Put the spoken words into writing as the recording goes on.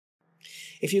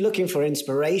If you're looking for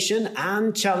inspiration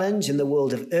and challenge in the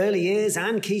world of early years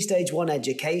and Key Stage 1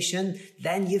 education,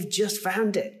 then you've just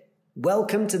found it.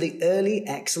 Welcome to the Early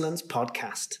Excellence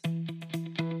Podcast.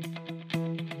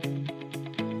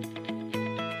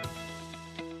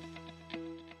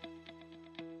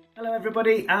 Hello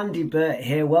everybody, Andy Burt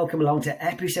here. Welcome along to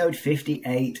episode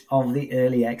 58 of the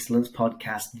Early Excellence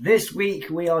Podcast. This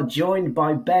week we are joined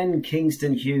by Ben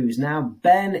Kingston Hughes. Now,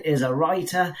 Ben is a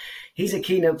writer, he's a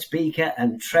keynote speaker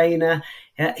and trainer.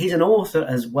 He's an author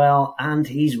as well, and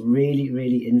he's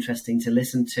really interesting to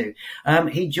listen to.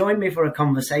 He joined me for a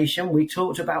conversation. We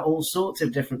talked about all sorts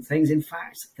of different things. In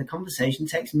fact, the conversation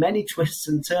takes many twists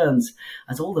and turns,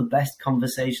 as all the best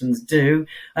conversations do.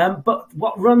 But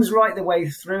what runs right the way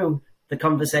through the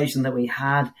conversation that we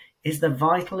had is the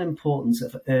vital importance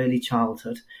of early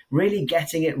childhood. Really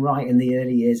getting it right in the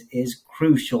early years is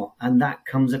crucial, and that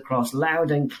comes across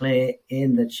loud and clear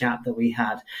in the chat that we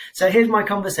had. So here's my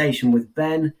conversation with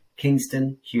Ben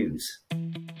Kingston Hughes.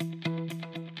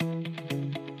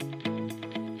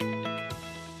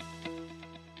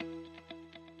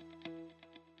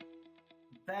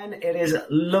 Ben, it is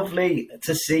lovely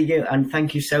to see you, and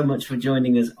thank you so much for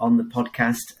joining us on the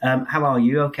podcast. How are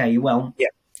you? Okay, you well? Yeah.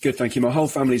 Good, thank you. My whole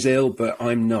family's ill, but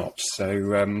I'm not. So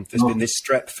there's been this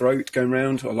strep throat going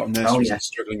around. A lot of nurseries are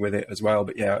struggling with it as well.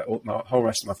 But yeah, the whole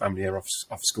rest of my family are off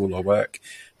school or work.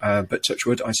 But touch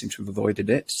wood, I seem to have avoided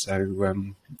it.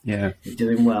 So yeah. You're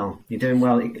doing well. You're doing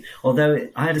well. Although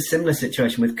I had a similar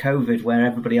situation with COVID where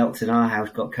everybody else in our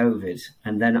house got COVID.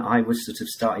 And then I was sort of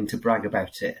starting to brag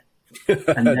about it.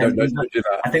 And then don't do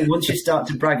that. I think once you start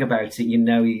to brag about it, you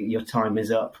know your time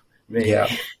is up, really.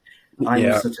 Yeah. I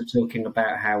was sort of talking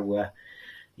about how,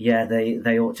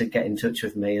 they ought to get in touch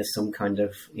with me as some kind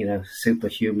of,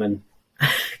 superhuman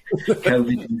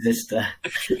COVID resistor.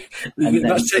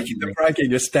 That's taking the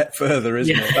bragging a step further,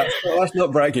 isn't it? That's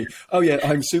not bragging. Oh, yeah,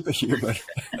 I'm superhuman.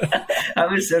 I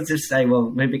would sort of say, well,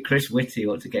 maybe Chris Whitty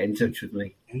ought to get in touch with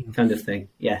me, kind of thing.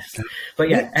 Yes. But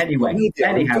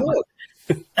anyhow.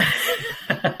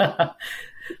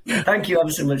 Thank you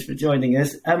ever so much for joining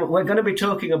us. We're going to be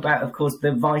talking about, of course,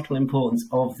 the vital importance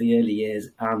of the early years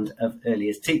and of early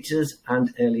years teachers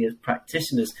and early years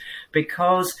practitioners,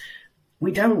 because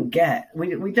we don't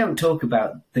talk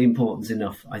about the importance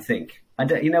enough, I think.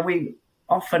 We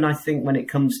often, I think, when it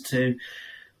comes to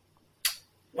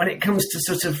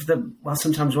sort of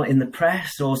sometimes in the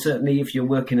press, or certainly if you're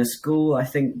working in a school, I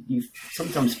think you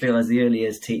sometimes feel as the early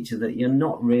years teacher that you're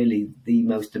not really the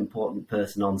most important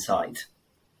person on site.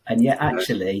 And yet,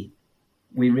 actually,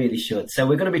 we really should. So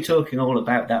we're going to be talking all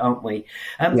about that, aren't we?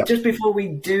 Just before we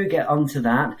do get onto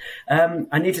that,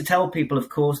 I need to tell people, of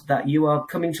course, that you are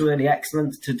coming to Early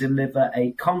Excellence to deliver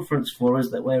a conference for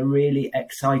us that we're really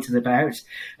excited about.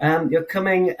 You're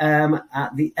coming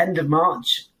at the end of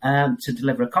March to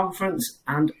deliver a conference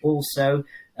and also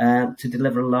to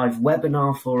deliver a live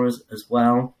webinar for us as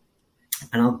well.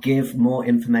 And I'll give more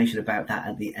information about that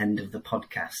at the end of the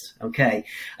podcast. Okay.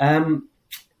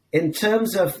 In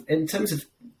terms of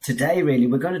today, really,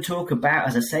 we're going to talk about,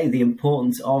 as I say, the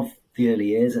importance of the early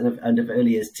years and of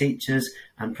early years teachers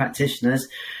and practitioners.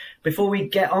 Before we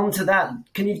get on to that,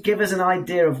 can you give us an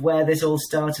idea of where this all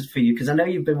started for you? Because I know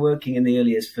you've been working in the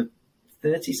early years for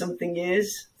 30-something years.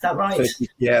 Is that right?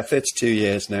 32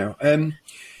 years now.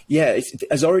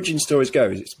 As origin stories go,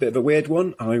 it's a bit of a weird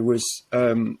one. I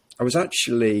was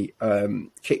actually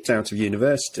kicked out of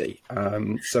university,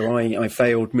 so I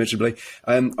failed miserably.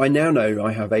 I now know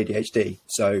I have ADHD,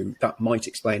 so that might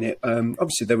explain it.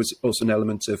 Obviously, there was also an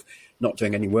element of not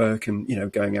doing any work and,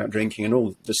 going out drinking and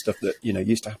all the stuff that,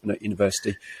 used to happen at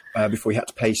university before you had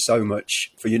to pay so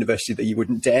much for university that you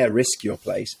wouldn't dare risk your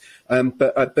place.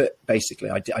 But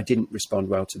basically, I didn't respond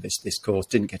well to this course,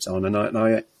 didn't get on, and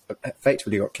I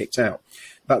effectively got kicked out.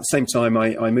 About the same time,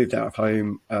 I moved out of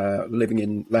home, living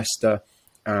in Leicester,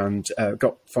 and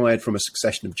got fired from a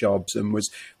succession of jobs and was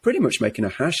pretty much making a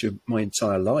hash of my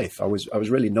entire life. I was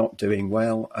really not doing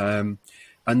well.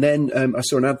 And then I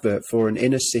saw an advert for an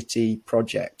inner city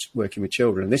project working with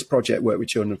children. And this project worked with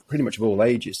children of pretty much of all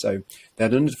ages. So they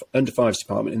had an under fives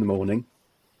department in the morning,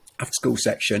 after school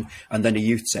section, and then a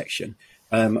youth section.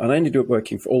 And I ended up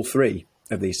working for all three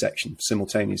of these sections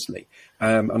simultaneously.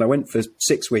 And I went for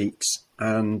 6 weeks,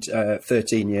 and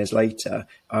 13 years later,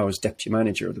 I was deputy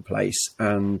manager of the place,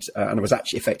 and I was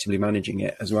actually effectively managing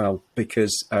it as well,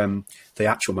 because the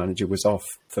actual manager was off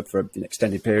for an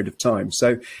extended period of time.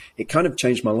 So it kind of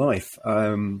changed my life.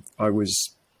 I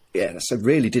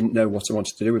really didn't know what I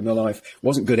wanted to do with my life.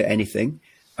 Wasn't good at anything.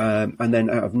 And then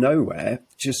out of nowhere,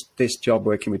 just this job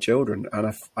working with children.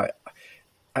 And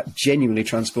genuinely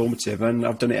transformative, and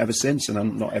I've done it ever since, and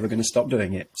I'm not ever going to stop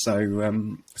doing it. So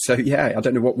yeah, I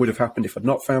don't know what would have happened if I'd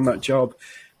not found that job.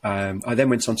 I then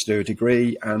went on to do a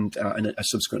degree and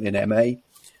subsequently an MA,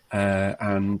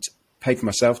 and paid for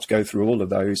myself to go through all of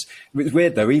those. It was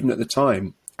weird though, even at the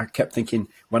time, I kept thinking,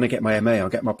 when I get my MA, I'll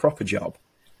get my proper job.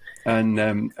 And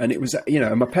it was,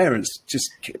 my parents just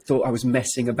thought I was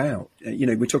messing about.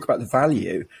 We talk about the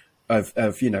value of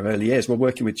early years. We're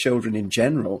working with children in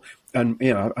general. And,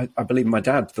 I believe my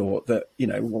dad thought that,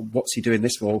 well, what's he doing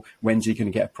this for? When's he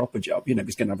going to get a proper job?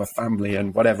 He's going to have a family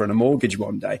and whatever and a mortgage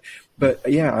one day. But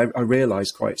yeah, I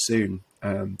realized quite soon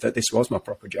that this was my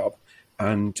proper job.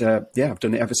 And I've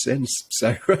done it ever since.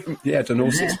 So I've done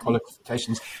all sorts of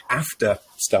qualifications after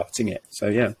starting it. So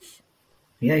yeah.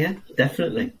 Yeah,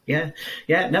 definitely. Yeah.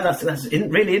 No, that's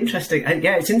really interesting.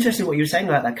 It's interesting what you were saying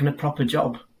about that kind of proper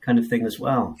job kind of thing as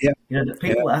well. Yeah. That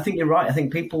people. Yeah. I think you're right. I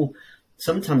think people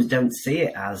sometimes don't see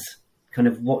it as kind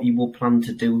of what you will plan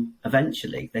to do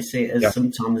eventually. They see it as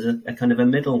sometimes a kind of a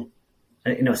middle,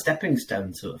 a stepping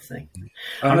stone sort of thing.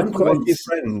 I have quite a few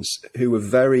friends who were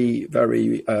very,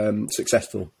 very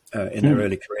successful in their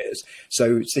early careers.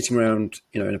 So sitting around,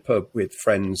 in a pub with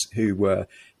friends who were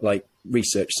like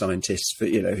research scientists for,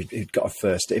 who'd got a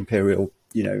first at Imperial,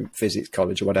 Physics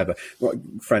College or whatever. A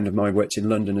friend of mine worked in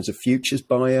London as a futures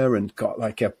buyer and got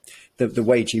like the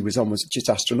wage he was on was just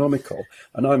astronomical.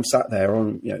 And I'm sat there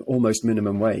on, almost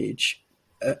minimum wage.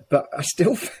 But I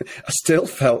still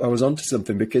felt I was onto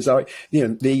something because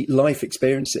the life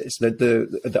experiences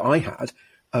that I had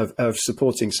of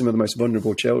supporting some of the most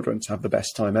vulnerable children to have the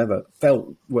best time ever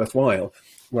felt worthwhile.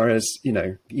 Whereas,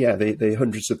 the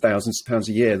hundreds of thousands of pounds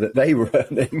a year that they were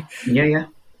earning,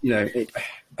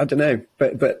 I don't know,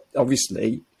 but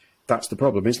obviously that's the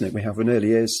problem, isn't it? We have an early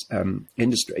years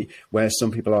industry where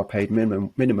some people are paid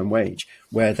minimum wage,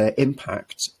 where their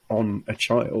impact on a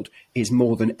child is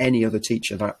more than any other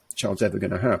teacher that child's ever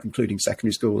going to have, including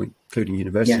secondary school, including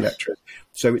university lecturers.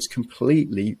 So it's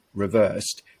completely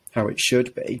reversed how it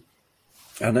should be.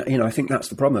 And, I think that's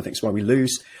the problem. I think it's why we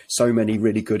lose so many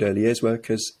really good early years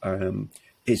workers,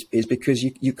 is because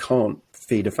you can't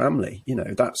feed a family.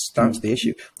 That's the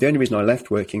issue. The only reason I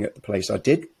left working at the place I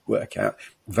did work at,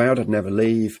 vowed I'd never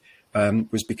leave,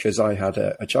 was because I had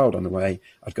a child on the way.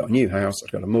 I'd got a new house,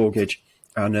 I'd got a mortgage,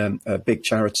 and a big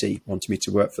charity wanted me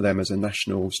to work for them as a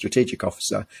national strategic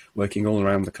officer, working all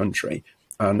around the country.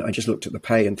 And I just looked at the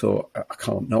pay and thought, I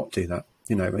can't not do that.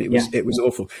 It was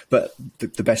awful. But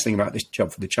the best thing about this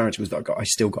job for the charity was that I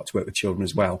still got to work with children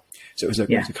as well. So it was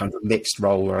a kind of a mixed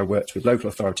role where I worked with local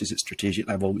authorities at strategic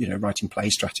level, writing play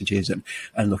strategies and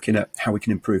looking at how we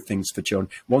can improve things for children.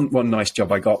 One nice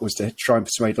job I got was to try and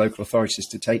persuade local authorities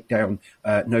to take down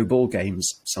no ball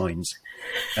games signs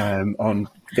on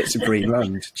bits of green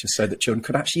land, just so that children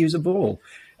could actually use a ball.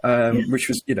 Which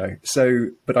was,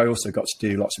 but I also got to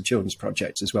do lots of children's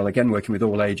projects as well, again, working with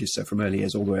all ages, so from early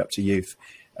years all the way up to youth.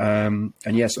 So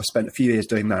I spent a few years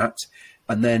doing that.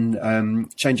 And then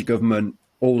change of government,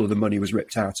 all of the money was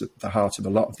ripped out at the heart of a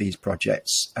lot of these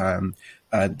projects. There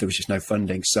was just no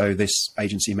funding. So this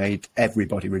agency made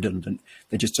everybody redundant.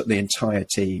 They just took the entire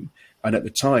team. And at the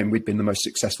time, we'd been the most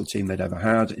successful team they'd ever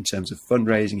had in terms of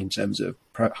fundraising, in terms of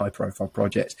high-profile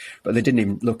projects. But they didn't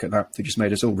even look at that. They just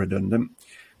made us all redundant.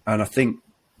 And I think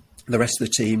the rest of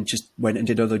the team just went and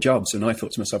did other jobs. And I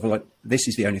thought to myself, well, this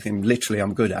is the only thing literally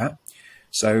I'm good at.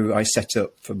 So I set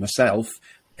up for myself,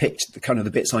 picked the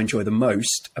bits I enjoy the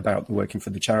most about the working for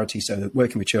the charity. So the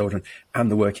working with children and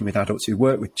the working with adults who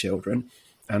work with children.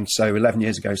 And so 11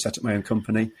 years ago, set up my own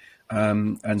company.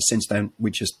 And since then, we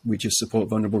just support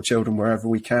vulnerable children wherever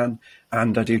we can.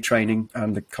 And I do training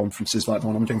and the conferences like the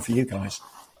one I'm doing for you guys.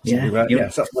 So, so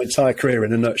that's my entire career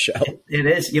in a nutshell. It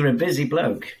is. You're a busy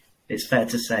bloke. It's fair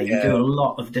to say you do a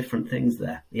lot of different things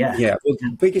there. Yeah. Yeah. Well,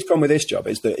 the biggest problem with this job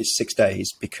is that it's 6 days,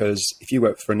 because if you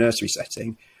work for a nursery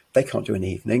setting, they can't do an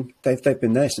evening. They've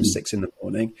been there since 6 in the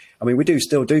morning. I mean, we do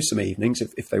still do some evenings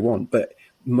if they want, but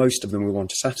most of them will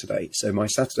want a Saturday. So my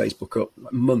Saturdays book up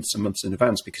months and months in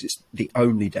advance, because it's the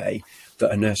only day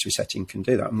that a nursery setting can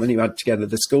do that. And when you add together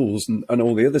the schools and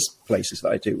all the other places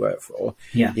that I do work for,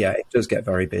 it does get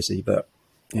very busy, but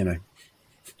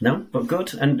No, but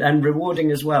good and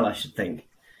rewarding as well, I should think.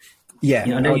 Yeah.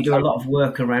 I know you do a lot of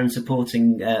work around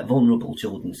supporting vulnerable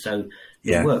children, so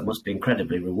your work must be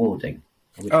incredibly rewarding.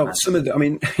 Some of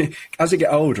as I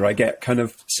get older, I get kind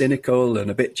of cynical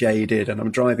and a bit jaded, and I'm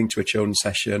driving to a children's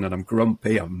session and I'm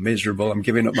grumpy, I'm miserable, I'm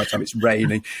giving up my time, it's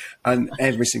raining. And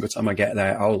every single time I get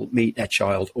there, I'll meet a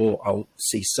child or I'll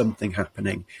see something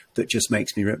happening that just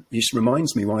makes me, just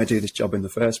reminds me why I do this job in the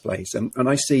first place. And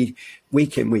I see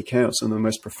week in, week out, some of the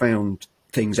most profound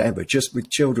things ever, just with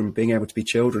children being able to be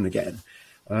children again.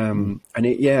 I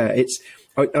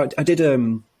did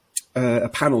a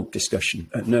panel discussion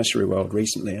at Nursery World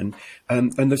recently, and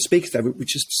the speakers there were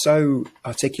just so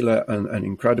articulate and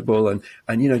incredible, and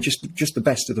just the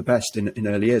best of the best in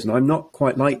early years. And I'm not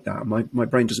quite like that. My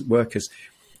brain doesn't work as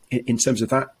in terms of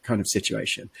that kind of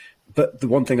situation. But the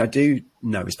one thing I do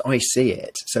know is that I see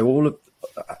it. So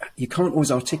you can't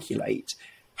always articulate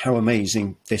how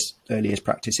amazing this early years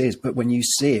practice is, but when you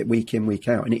see it week in, week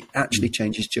out, and it actually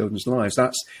changes children's lives,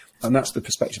 that's the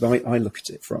perspective I look at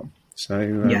it from. So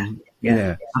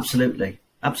yeah, absolutely.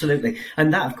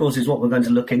 And that, of course, is what we're going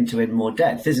to look into in more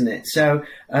depth, isn't it? So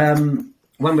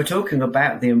when we're talking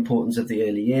about the importance of the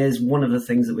early years, one of the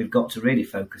things that we've got to really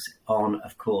focus on,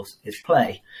 of course, is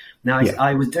play. Now,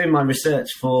 I was doing my research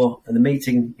for the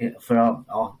meeting for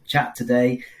our chat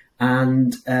today,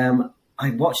 and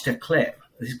I watched a clip.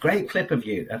 This great clip of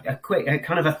you, a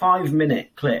kind of a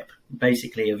 5-minute clip,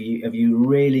 basically, of you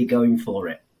really going for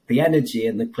it. The energy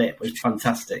in the clip was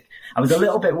fantastic. I was a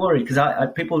little bit worried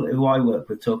because people who I work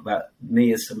with talk about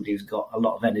me as somebody who's got a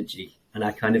lot of energy, and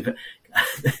I kind of,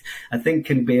 I think,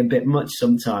 can be a bit much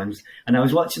sometimes. And I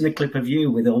was watching the clip of you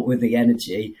with the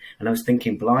energy, and I was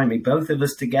thinking, blimey, both of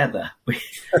us together, we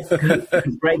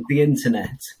could break the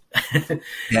internet.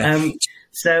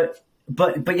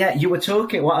 But yeah, you were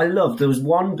talking, what I loved, there was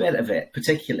one bit of it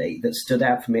particularly that stood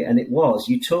out for me, and it was,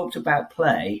 you talked about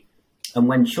play, and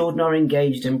when children are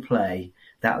engaged in play,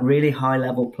 that really high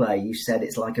level play, you said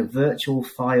it's like a virtual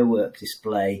firework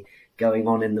display going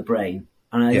on in the brain.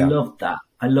 And I loved that.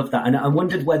 And I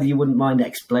wondered whether you wouldn't mind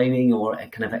explaining or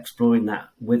kind of exploring that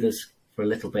with us for a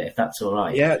little bit, if that's all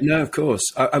right. Yeah, no, of course.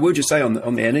 I will just say on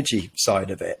the energy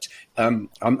side of it, I'm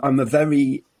a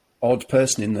very odd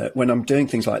person in that when I'm doing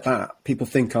things like that, people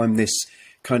think I'm this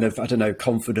kind of, I don't know,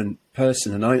 confident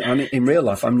person. And I'm in real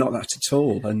life, I'm not that at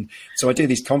all. And so I do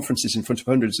these conferences in front of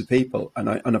hundreds of people, and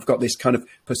I've got this kind of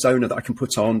persona that I can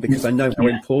put on because I know how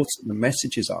important the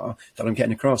messages are that I'm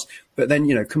getting across. But then,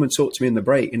 come and talk to me in the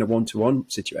break in a one-to-one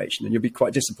situation, and you'll be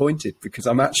quite disappointed because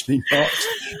I'm actually not.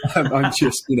 I'm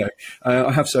just,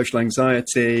 I have social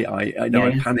anxiety. I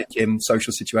panic in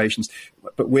social situations,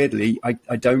 but weirdly,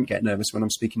 I don't get nervous when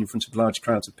I'm speaking in front of large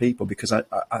crowds of people because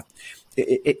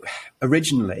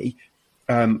originally,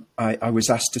 I was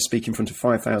asked to speak in front of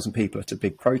 5,000 people at a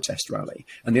big protest rally.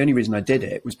 And the only reason I did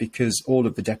it was because all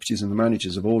of the deputies and the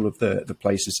managers of all of the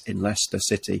places in Leicester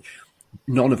City,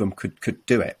 none of them could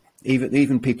do it.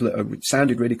 Even people that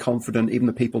sounded really confident, even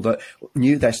the people that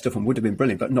knew their stuff and would have been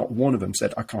brilliant, but not one of them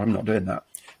said, I'm not doing that.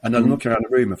 And I'm looking around a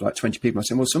room of like 20 people. I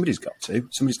said, well, somebody's got to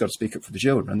speak up for the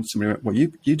children. Somebody went, well,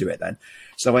 you do it then.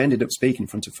 So I ended up speaking in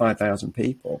front of 5,000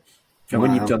 people. And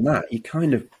when you've done that, you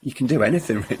can do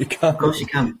anything, really, can't you? Of course you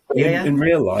can. In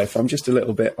real life, I'm just a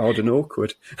little bit odd and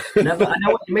awkward. No, but I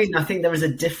know what you mean. I think there is a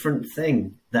different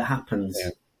thing that happens.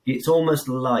 Yeah. It's almost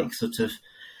like sort of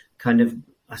kind of,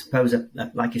 I suppose,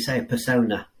 like you say, a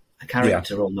persona, a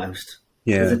character almost.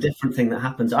 Yeah. There's a different thing that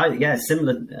happens.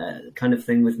 Similar kind of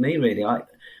thing with me, really.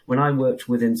 When I worked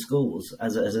within schools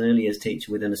as an early years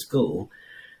teacher within a school,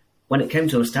 when it came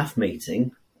to a staff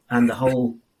meeting and the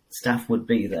whole staff would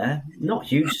be there, not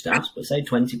huge staffs, but say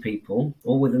 20 people,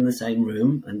 all within the same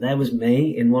room, and there was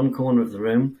me in one corner of the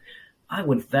room, I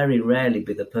would very rarely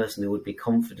be the person who would be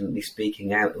confidently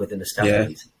speaking out within a staff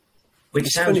meeting. Which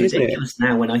sounds ridiculous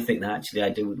now when I think that actually I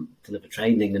do deliver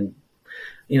training and,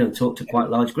 talk to quite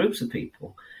large groups of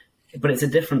people. But it's a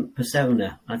different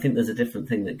persona. I think there's a different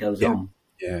thing that goes on.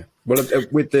 Yeah. Well,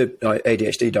 with the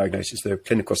ADHD diagnosis, the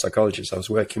clinical psychologist I was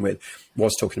working with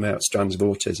was talking about strands of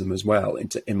autism as well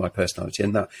in my personality.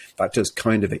 And that does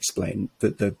kind of explain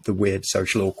the weird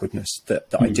social awkwardness that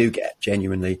I do get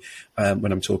genuinely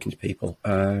when I'm talking to people.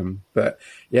 But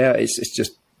yeah, it's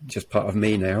just part of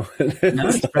me now. No,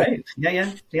 it's great.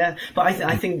 Yeah. But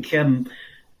I think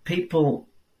people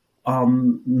are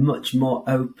much more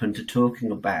open to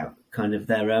talking about kind of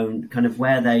their own, kind of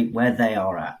where they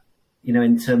are at.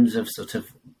 In terms of sort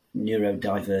of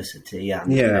neurodiversity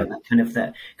and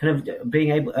that kind of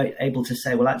being able to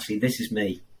say, well, actually, this is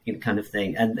me, kind of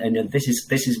thing, and this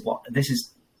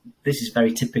is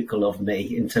very typical of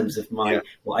me in terms of my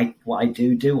what I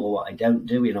do or what I don't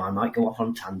do. I might go off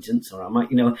on tangents, or I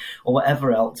might or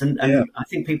whatever else, and I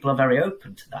think people are very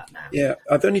open to that now. Yeah,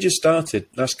 I've only just started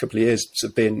last couple of years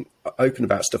being open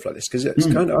about stuff like this because it's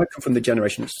kind of, I come from the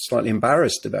generation that's slightly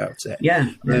embarrassed about it.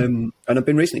 Yeah. And I've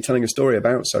been recently telling a story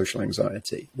about social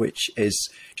anxiety, which is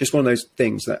just one of those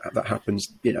things that happens,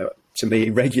 to me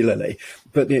regularly.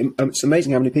 But it's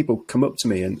amazing how many people come up to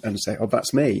me and say, "Oh,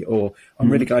 that's me," or "I'm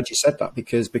really glad you said that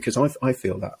because I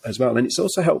feel that as well." And it's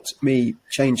also helped me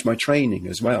change my training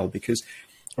as well, because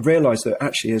I've realised that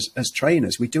actually as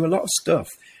trainers, we do a lot of stuff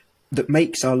that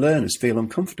makes our learners feel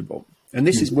uncomfortable. And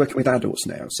this is working with adults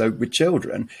now. So with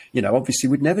children, obviously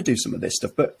we'd never do some of this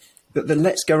stuff, but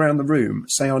let's go around the room,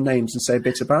 say our names and say a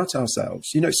bit about ourselves.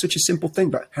 It's such a simple thing,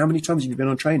 but how many times have you been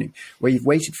on training where you've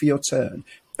waited for your turn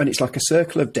and it's like a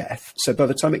circle of death? So by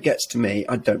the time it gets to me,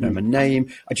 I don't know my name.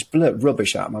 I just blurt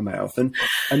rubbish out of my mouth. And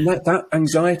that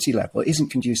anxiety level isn't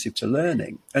conducive to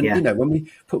learning. And, when we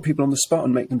put people on the spot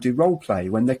and make them do role play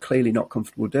when they're clearly not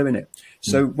comfortable doing it.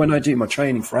 So when I do my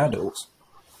training for adults,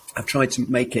 I've tried to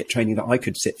make it training that I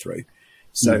could sit through.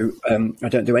 So I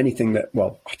don't do anything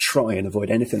I try and avoid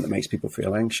anything that makes people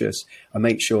feel anxious. I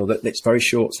make sure that it's very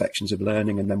short sections of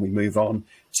learning and then we move on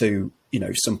to,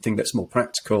 something that's more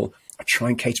practical. I try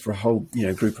and cater for a whole,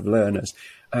 group of learners.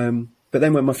 But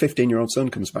then when my 15-year-old son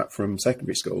comes back from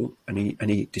secondary school and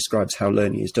he describes how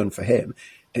learning is done for him,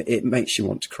 it makes you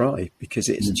want to cry because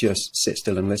it's just sit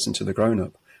still and listen to the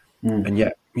grown-up. And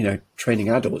yet, training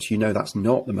adults, that's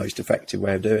not the most effective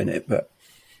way of doing it. But,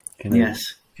 yes,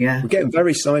 yeah. We're getting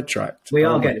very sidetracked. We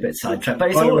are getting a bit sidetracked, but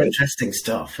it's all interesting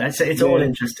stuff. It's all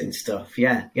interesting stuff.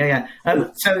 Yeah.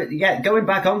 Going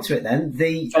back onto it then,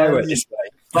 the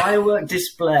firework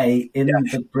display in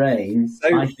the brain.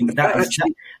 So I think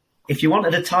if you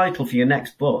wanted a title for your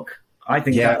next book, I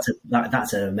think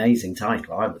that's an amazing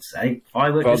title, I would say.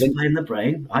 Firework display in the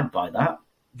brain. I'd buy that.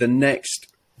 The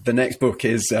next book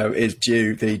is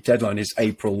due. The deadline is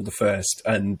April the 1st,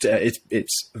 and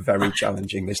it's very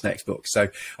challenging, this next book. So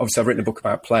obviously I've written a book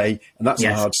about play, and that's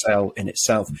a hard sell in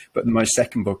itself. But my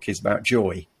second book is about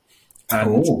joy.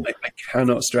 And I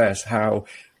cannot stress how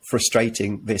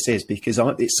frustrating this is, because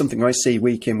it's something I see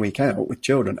week in, week out with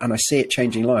children, and I see it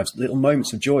changing lives, little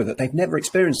moments of joy that they've never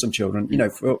experienced, some children,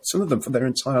 for some of them for their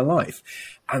entire life.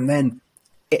 And then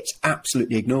it's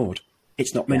absolutely ignored.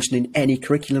 It's not mentioned in any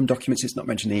curriculum documents. It's not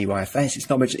mentioned in EYFS. It's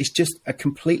not mentioned. It's just a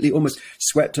completely almost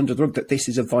swept under the rug that this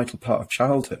is a vital part of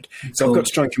childhood. So I've got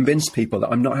to try and convince people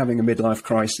that I'm not having a midlife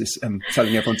crisis and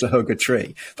telling everyone to hug a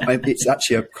tree. It's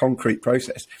actually a concrete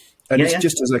process. And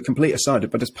just as a complete aside,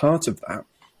 but as part of that,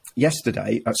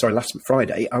 last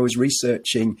Friday, I was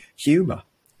researching humour.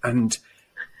 And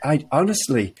I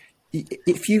honestly,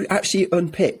 if you actually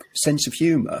unpick sense of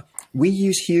humour, we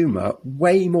use humour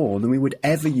way more than we would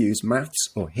ever use maths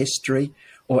or history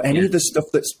or any of the stuff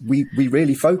that we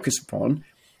really focus upon.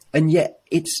 And yet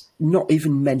it's not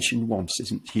even mentioned once,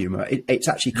 isn't humour. It's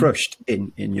actually crushed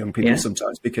in young people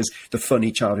sometimes, because the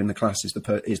funny child in the class is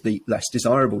the less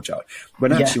desirable child.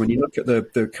 When actually, when you look at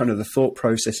the kind of the thought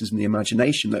processes and the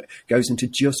imagination that goes into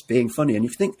just being funny, and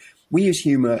if you think we use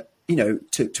humour,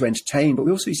 to entertain, but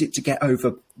we also use it to get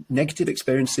over negative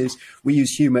experiences. We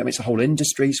use humour. It's a whole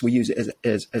industry, so we use it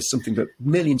as something that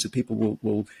millions of people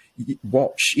will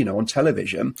watch, on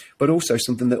television, but also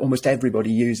something that almost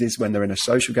everybody uses when they're in a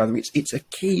social gathering. It's a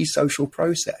key social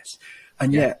process,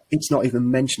 and yet it's not even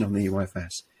mentioned on the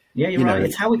EYFS. Yeah, you're right.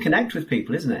 It's how we connect with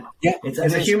people, isn't it? Yeah.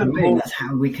 As a human being, that's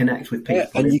how we connect with people. Yeah,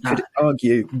 and you could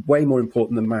argue way more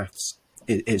important than maths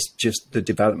is just the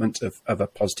development of a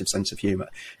positive sense of humour.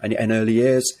 And in early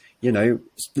years,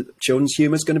 children's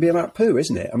humour is going to be about poo,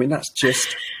 isn't it? I mean, that's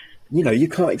just, you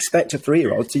can't expect a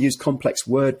 3-year-old to use complex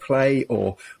wordplay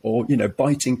or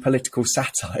biting political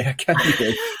satire, can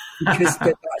you? Because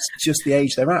that's just the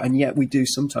age they're at. And yet we do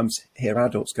sometimes hear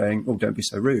adults going, "Oh, don't be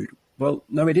so rude." Well,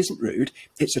 no, it isn't rude.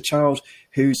 It's a child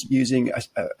who's using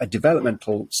a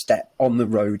developmental step on the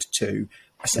road to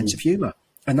a sense of humour.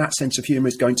 And that sense of humour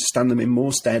is going to stand them in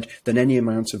more stead than any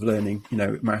amount of learning,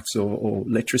 maths or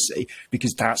literacy,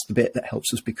 because that's the bit that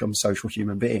helps us become social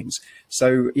human beings.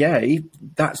 So,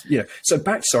 So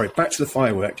back to the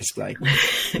firework display.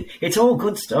 It's all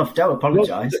good stuff. Don't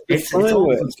apologise. It's all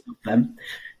good stuff, then.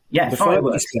 Yeah, the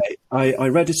firework display. I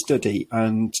read a study,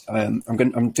 and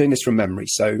I'm doing this from memory.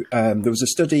 So there was a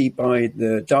study by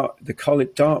the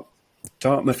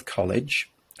Dartmouth College,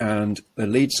 and the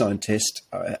lead scientist,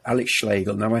 Alex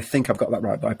Schlegel. Now, I think I've got that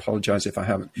right, but I apologise if I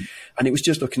haven't. And it was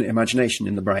just looking at imagination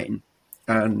in the brain.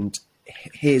 And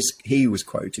he was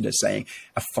quoted as saying,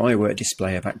 a firework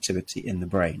display of activity in the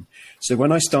brain. So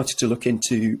when I started to look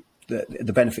into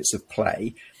the benefits of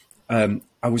play, I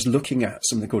was looking at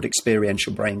something called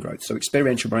experiential brain growth. So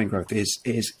experiential brain growth is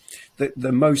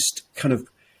the most kind of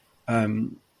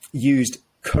used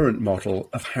current model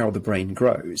of how the brain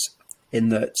grows, in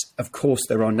that, of course,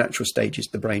 there are natural stages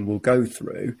the brain will go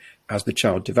through as the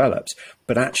child develops.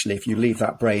 But actually, if you leave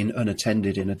that brain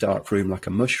unattended in a dark room like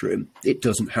a mushroom, it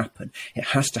doesn't happen. It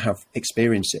has to have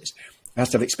experiences. It has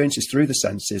to have experiences through the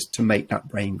senses to make that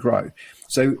brain grow.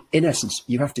 So in essence,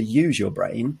 you have to use your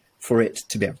brain for it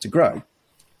to be able to grow.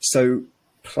 So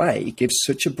play gives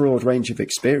such a broad range of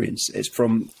experiences,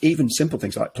 from even simple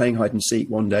things like playing hide and seek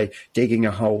one day, digging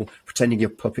a hole, pretending your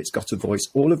puppet's got a voice.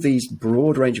 All of these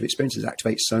broad range of experiences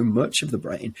activate so much of the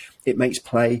brain. It makes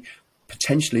play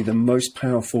potentially the most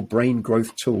powerful brain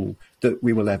growth tool that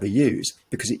we will ever use,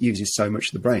 because it uses so much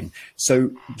of the brain. So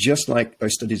just like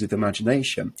those studies of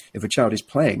imagination, if a child is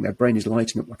playing, their brain is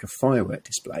lighting up like a firework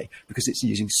display because it's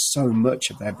using so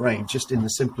much of their brain just in the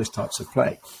simplest types of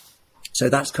play. So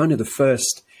that's kind of the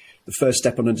first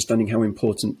step on understanding how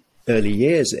important early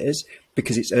years is,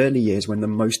 because it's early years when the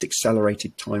most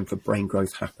accelerated time for brain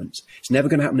growth happens. It's never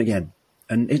going to happen again.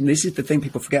 And this is the thing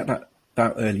people forget about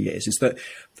early years, is that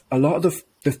a lot of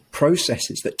the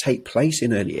processes that take place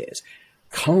in early years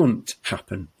can't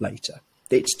happen later.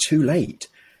 It's too late.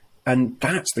 And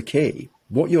that's the key.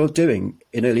 What you're doing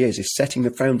in early years is setting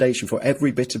the foundation for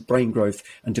every bit of brain growth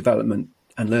and development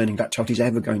and learning that child is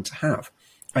ever going to have.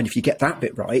 And if you get that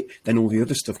bit right, then all the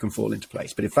other stuff can fall into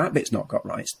place. But if that bit's not got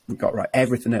right,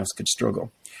 everything else could struggle.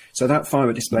 So that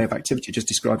firework display of activity just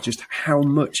describes just how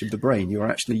much of the brain you're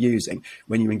actually using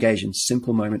when you engage in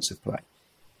simple moments of play.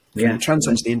 Yeah. It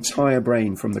transcends the entire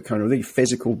brain, from the kind of really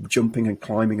physical jumping and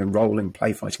climbing and rolling,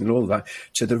 play fighting and all of that,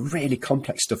 to the really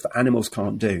complex stuff that animals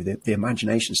can't do, the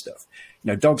imagination stuff.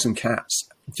 Dogs and cats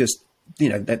just...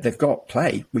 they've got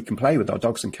play. We can play with our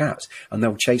dogs and cats, and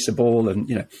they'll chase a ball.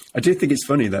 And, I do think it's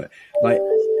funny that, like,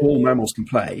 all mammals can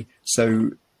play.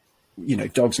 So,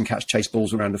 dogs and cats chase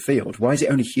balls around a field. Why is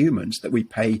it only humans that we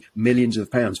pay millions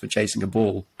of pounds for chasing a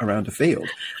ball around a field?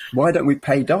 Why don't we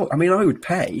pay dogs? I mean, I would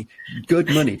pay good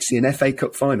money to see an FA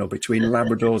Cup final between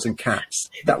Labradors and cats.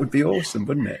 That would be awesome,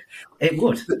 wouldn't it? It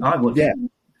would. I would. Yeah.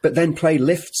 But then play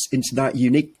lifts into that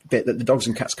unique bit that the dogs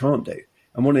and cats can't do.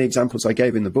 And one of the examples I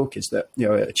gave in the book is that,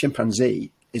 a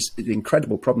chimpanzee is an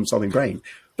incredible problem-solving brain,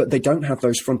 but they don't have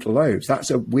those frontal lobes. That's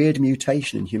a weird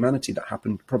mutation in humanity that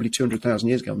happened probably 200,000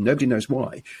 years ago. Nobody knows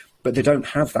why, but they don't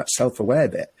have that self-aware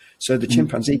bit. So the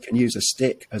chimpanzee can use a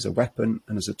stick as a weapon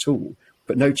and as a tool,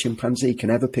 but no chimpanzee can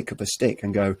ever pick up a stick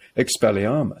and go,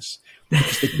 Expelliarmus,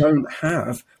 because they don't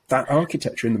have that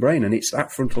architecture in the brain, and it's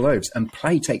that frontal lobes, and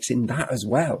play takes in that as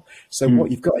well. So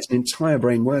what you've got is an entire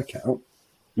brain workout.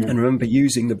 And remember,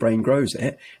 using the brain grows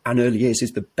it, and early years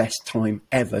is the best time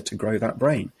ever to grow that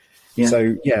brain. Yeah.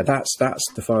 So, that's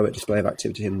the firework display of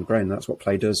activity in the brain. That's what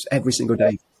play does every single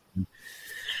day.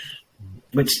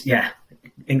 Which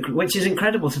is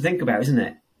incredible to think about, isn't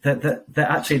it? That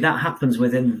actually that happens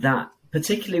within that,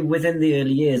 particularly within the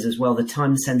early years as well. The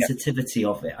time sensitivity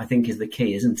of it, I think, is the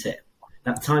key, isn't it?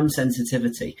 That time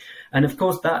sensitivity, and of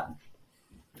course that,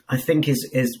 I think,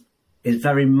 is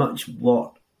very much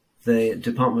what the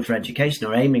Department for Education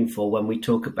are aiming for when we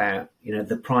talk about,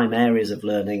 the prime areas of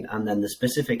learning and then the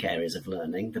specific areas of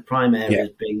learning. The prime areas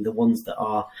being the ones that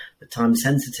are the time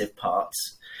sensitive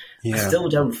parts. I still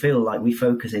don't feel like we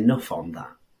focus enough on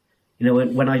that.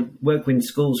 When I work with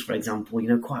schools, for example,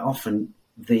 quite often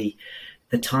the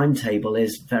timetable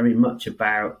is very much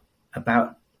about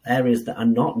areas that are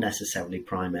not necessarily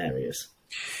prime areas.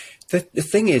 The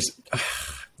thing is,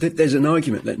 there's an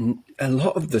argument that a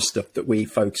lot of the stuff that we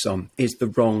focus on is the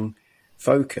wrong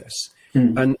focus.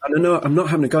 And I know I'm not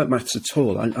having a go at maths at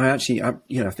all. I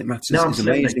think maths is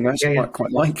amazing. I actually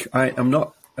quite like. I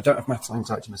don't have maths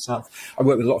anxiety myself. I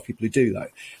work with a lot of people who do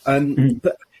though.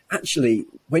 But actually,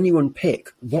 when you unpick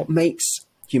what makes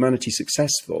humanity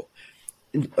successful,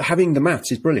 having the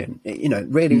maths is brilliant. It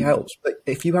really helps. But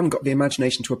if you haven't got the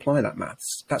imagination to apply that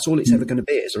maths, that's all it's ever going to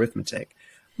be, is arithmetic.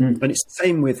 And it's the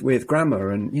same with grammar.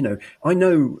 And, I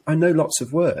know lots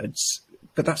of words,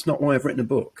 but that's not why I've written a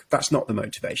book. That's not the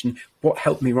motivation. What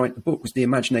helped me write the book was the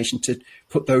imagination to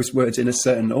put those words in a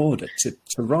certain order to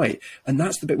write. And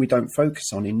that's the bit we don't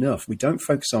focus on enough. We don't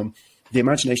focus on the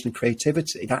imagination and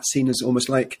creativity. That's seen as almost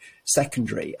like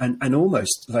secondary and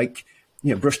almost like,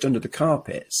 brushed under the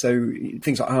carpet. So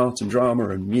things like art and drama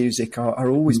and music are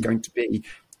always going to be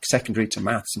secondary to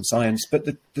maths and science. But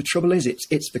the trouble is,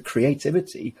 it's the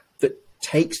creativity that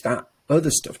takes that other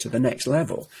stuff to the next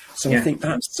level. So I think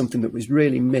that's something that was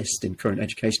really missed in current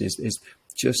education is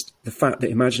just the fact that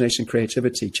imagination and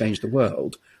creativity change the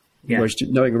world, whereas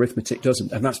knowing arithmetic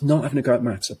doesn't. And that's not having a go at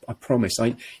maths, I promise.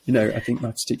 I think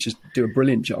maths teachers do a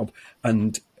brilliant job,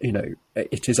 and,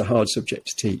 it is a hard subject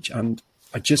to teach. And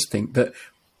I just think that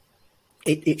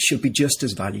it should be just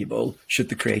as valuable, should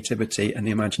the creativity and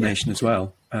the imagination as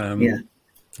well.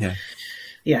 Yeah.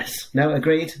 Yes. No,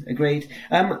 agreed.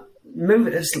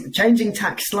 Changing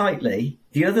tack slightly.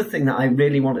 The other thing that I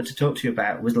really wanted to talk to you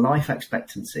about was life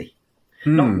expectancy.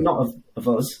 Not of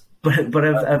us, but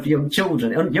of young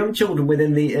children. Young children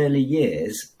within the early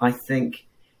years, I think,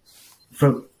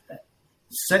 from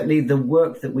certainly the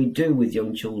work that we do with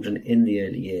young children in the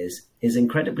early years is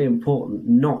incredibly important,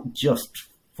 not just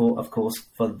for, of course,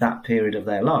 for that period of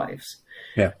their lives.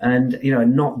 Yeah. And,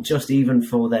 not just even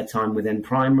for their time within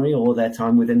primary or their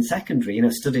time within secondary.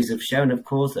 Studies have shown, of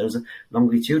course, those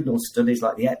longitudinal studies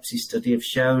like the EPSI study have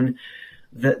shown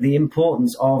that the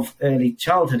importance of early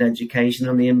childhood education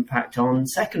and the impact on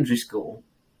secondary school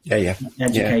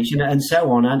education and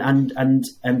so on,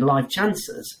 and life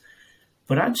chances.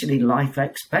 But actually life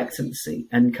expectancy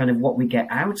and kind of what we get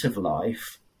out of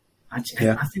life, I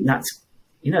think that's,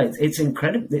 it's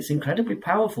incredibly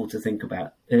powerful to think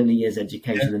about early years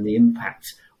education and the impact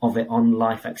of it on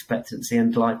life expectancy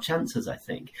and life chances, I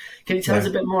think. Can you tell us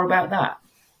a bit more about that?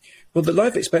 Well, the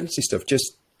life expectancy stuff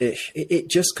it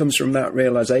just comes from that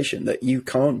realization that you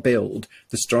can't build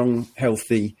the strong,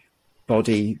 healthy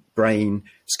body, brain,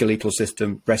 skeletal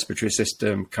system, respiratory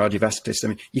system, cardiovascular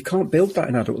system. You can't build that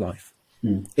in adult life.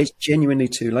 It's genuinely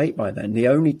too late by then. The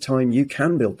only time you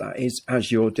can build that is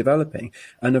as you're developing.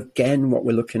 And again, what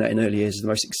we're looking at in early years is the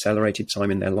most accelerated time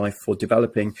in their life for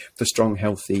developing the strong,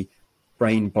 healthy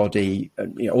brain, body,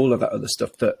 and all of that other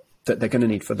stuff that they're going to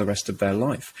need for the rest of their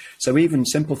life. So even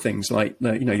simple things like,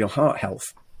 your heart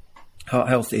health. Heart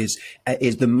health is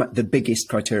the biggest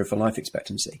criteria for life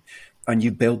expectancy. And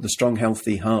you build the strong,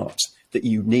 healthy heart that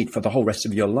you need for the whole rest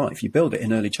of your life. You build it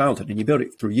in early childhood, and you build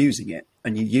it through using it,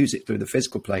 and you use it through the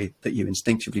physical play that you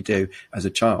instinctively do as a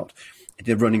child.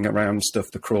 The running around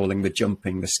stuff, the crawling, the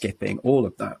jumping, the skipping, all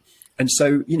of that. And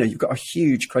so, you've got a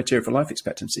huge criteria for life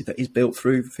expectancy that is built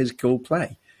through physical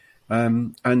play.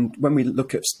 And when we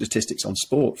look at statistics on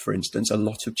sport, for instance, a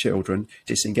lot of children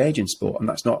disengage in sport, and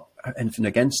that's not anything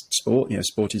against sport.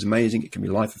 Sport is amazing. It can be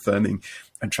life affirming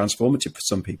and transformative for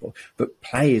some people, but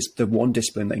play is the one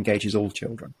discipline that engages all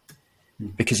children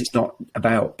because it's not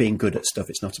about being good at stuff.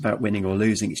 It's not about winning or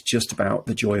losing. It's just about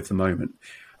the joy of the moment.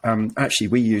 Actually,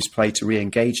 we use play to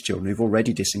re-engage children who've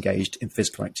already disengaged in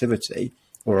physical activity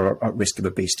or are at risk of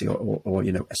obesity or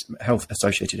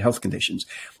associated health conditions.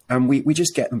 And we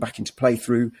just get them back into play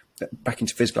back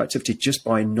into physical activity just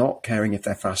by not caring if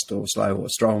they're fast or slow or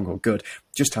strong or good,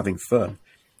 just having fun.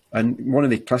 And one of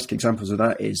the classic examples of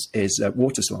that is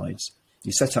water slides.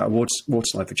 You set out a water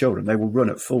slide for children, they will run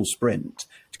at full sprint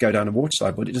to go down a water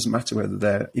slide, but it doesn't matter whether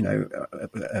they're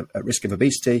at risk of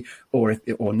obesity or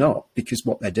not, because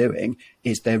what they're doing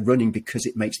is they're running because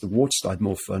it makes the water slide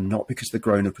more fun, not because the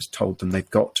grown-up has told them they've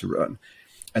got to run.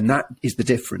 And that is the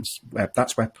difference.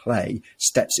 That's where play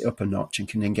steps it up a notch and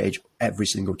can engage every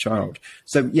single child.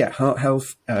 So heart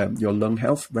health, your lung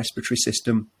health, respiratory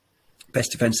system.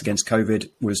 Best defense against COVID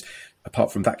was,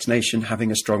 apart from vaccination,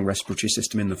 having a strong respiratory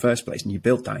system in the first place. And you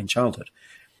build that in childhood.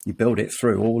 You build it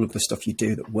through all of the stuff you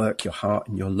do that work your heart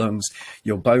and your lungs,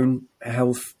 your bone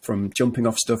health from jumping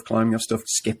off stuff, climbing off stuff,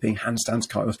 skipping, handstands,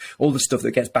 cartwheels, all the stuff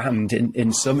that gets banned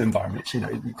in some environments.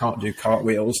 You can't do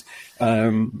cartwheels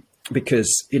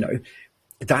because,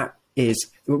 that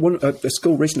is one. The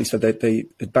school recently said that they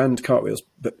banned cartwheels,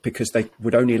 but because they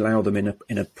would only allow them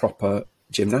in a proper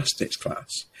gymnastics class.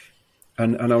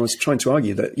 And I was trying to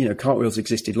argue that, cartwheels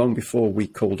existed long before we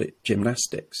called it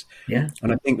gymnastics. Yeah.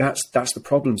 And I think that's the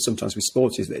problem sometimes with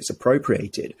sports, is that it's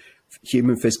appropriated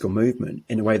human physical movement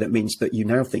in a way that means that you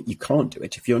now think you can't do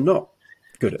it if you're not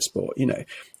good at sport.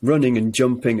 Running and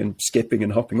jumping and skipping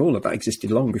and hopping, all of that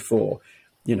existed long before.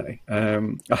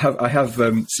 I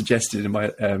have suggested in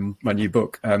my new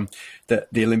book that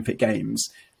the Olympic Games,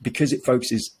 because it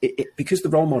focuses, because the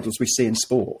role models we see in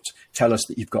sport tell us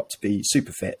that you've got to be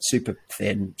super fit, super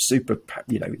thin, super,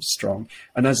 strong.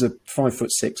 And as a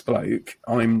 5'6" bloke,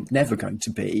 I'm never going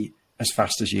to be as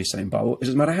fast as Usain Bolt. It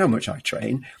doesn't matter how much I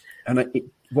train. And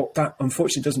what that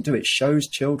unfortunately doesn't do, it shows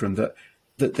children that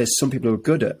there's some people who are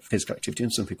good at physical activity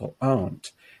and some people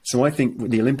aren't. So I think with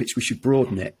the Olympics, we should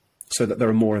broaden it so that there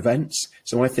are more events.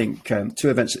 So I think 2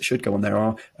 events that should go on there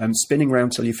are spinning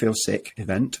around till you feel sick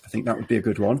event. I think that would be a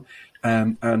good one.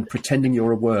 And pretending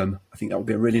you're a worm. I think that would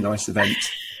be a really nice event.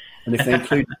 And if they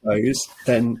include those,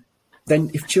 then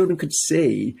if children could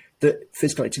see that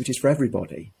physical activity is for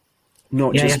everybody,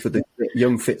 not just for the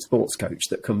young fit sports coach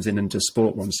that comes in and does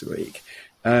sport once a week.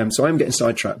 So I'm getting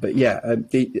sidetracked, but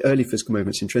the early physical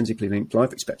movement's intrinsically linked to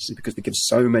life expectancy because we give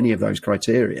so many of those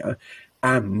criteria,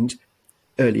 and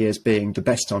early years being the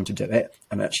best time to do it.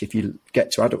 And actually, if you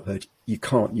get to adulthood,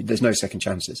 there's no second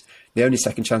chances. The only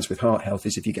second chance with heart health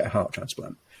is if you get a heart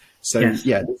transplant. So, this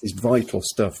is vital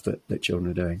stuff that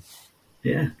children are doing.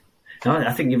 Yeah. No,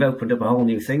 I think you've opened up a whole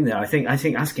new thing there. I think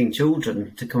asking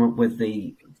children to come up with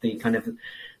the kind of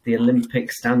the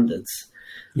Olympic standards,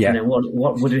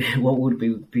 what would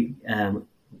be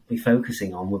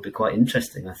focusing on would be quite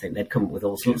interesting. I think they'd come up with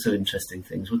all sorts of interesting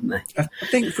things, wouldn't they? I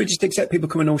think if we just accept people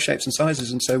come in all shapes and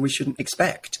sizes, and so we shouldn't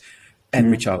expect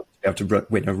every child to be able to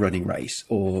win a running race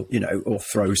or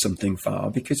throw something far,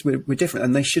 because we're different,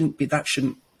 and that shouldn't be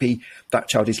that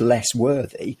child is less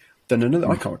worthy than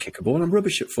another. I can't kick a ball. I'm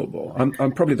rubbish at football.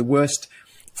 I'm probably the worst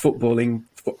footballing.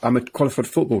 I'm a qualified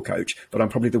football coach, but I'm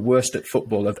probably the worst at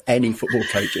football of any football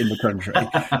coach in the country.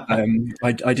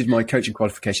 I did my coaching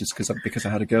qualifications because I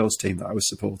had a girls' team that I was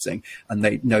supporting,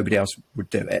 and nobody else would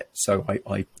do it. So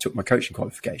I took my coaching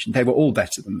qualification. They were all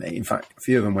better than me. In fact, a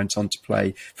few of them went on to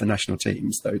play for national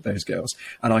teams, those girls.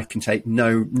 And I can take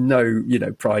no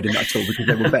pride in that at all, because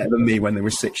they were better than me when they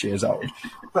were 6 years old.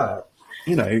 But,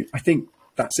 I think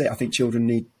that's it. I think children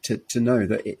need to know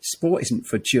that sport isn't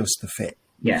for just the fit.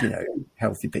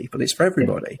 Healthy people. It's for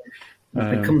everybody.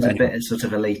 It becomes a bit sort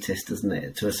of elitist, doesn't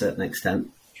it, to a certain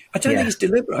extent? I don't think it's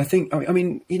deliberate. I think,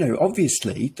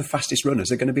 obviously the fastest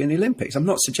runners are going to be in the Olympics. I'm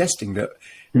not suggesting that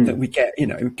we get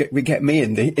me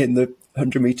in the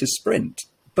 100 meters sprint,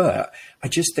 but I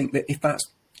just think that if that's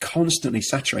constantly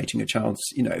saturating a child's,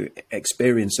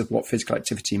 experience of what physical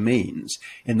activity means,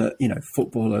 in that,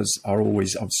 footballers are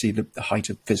always obviously the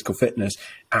height of physical fitness,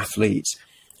 athletes.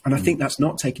 And I think that's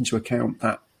not taken into account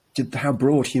how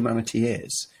broad humanity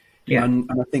is. Yeah. And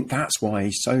I think that's why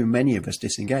so many of us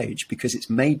disengage, because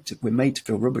we're made to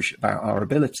feel rubbish about our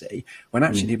ability, when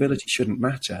actually the ability shouldn't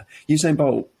matter. Usain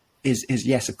Bolt is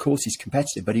yes, of course he's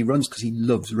competitive, but he runs because he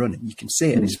loves running. You can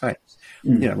see it in his face.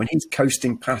 When he's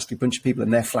coasting past a bunch of people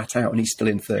and they're flat out and he's still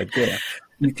in third gear,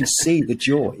 you can see the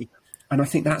joy. And I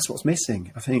think that's what's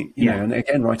missing. I think, and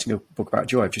again, writing a book about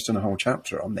joy, I've just done a whole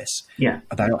chapter on this,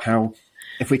 about how,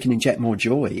 if we can inject more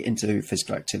joy into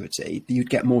physical activity, you'd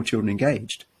get more children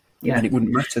engaged. Yeah. And it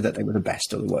wouldn't matter that they were the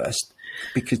best or the worst,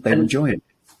 because they enjoy it.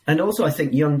 And also, I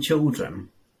think young children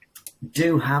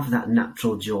do have that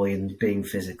natural joy in being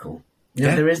physical.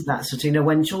 There is that sort of,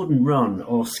 when children run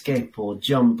or skip or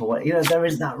jump or, there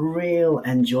is that real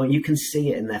enjoyment. You can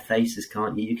see it in their faces,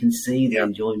 can't you? You can see the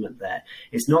enjoyment there.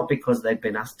 It's not because they've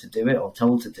been asked to do it or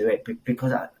told to do it, but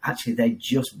because actually they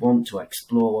just want to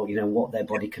explore, what their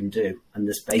body can do and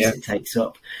the space it takes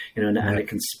up, and it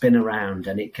can spin around,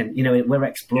 and it can, we're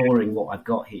exploring what I've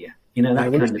got here.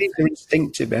 They're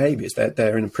instinctive behaviours.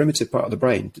 They're in a primitive part of the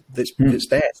brain that's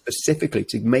there specifically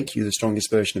to make you the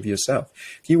strongest version of yourself.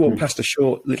 If you walk past a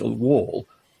short little wall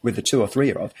with a 2 or 3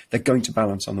 year old, they're going to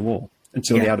balance on the wall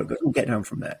until the adult goes, get down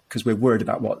from there, because we're worried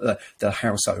about what the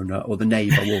house owner or the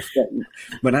neighbour will think.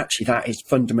 When actually that is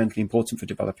fundamentally important for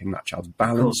developing that child's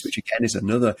balance, which again is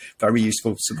another very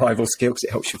useful survival skill, because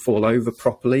it helps you fall over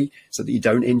properly so that you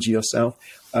don't injure yourself.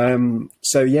 I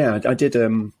did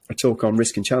a talk on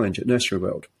risk and challenge at Nursery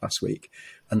World last week,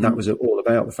 and that was all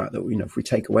about the fact that if we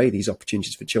take away these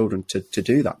opportunities for children to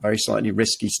do that very slightly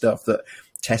risky stuff that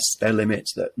tests their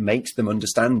limits, that makes them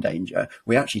understand danger,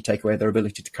 we actually take away their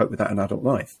ability to cope with that in adult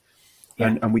life.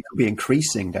 And we could be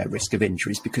increasing their risk of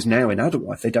injuries, because now in adult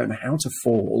life they don't know how to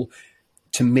fall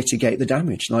to mitigate the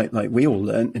damage, like we all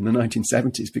learned in the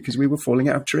 1970s, because we were falling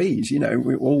out of trees,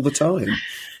 all the time.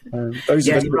 Those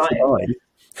of us that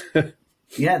survived.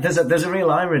 There's a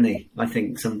real irony, I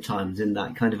think, sometimes in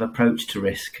that kind of approach to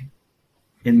risk,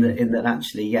 in that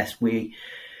actually, yes, we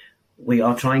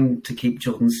are trying to keep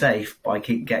children safe by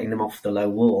keep getting them off the low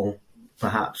wall,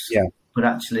 perhaps. Yeah. But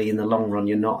actually, in the long run,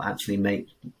 you're not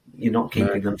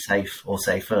keeping them safe or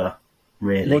safer,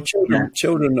 really. Well,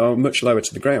 children are much lower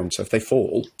to the ground, so if they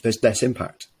fall, there's less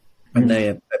impact. And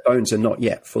their bones are not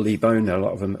yet fully bone. A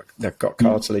lot of them, they've got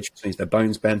cartilage, which means their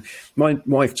bones bend. My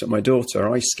wife took my daughter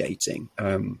ice skating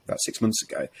about 6 months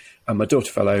ago, and my daughter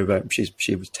fell over.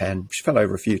 She was 10. She fell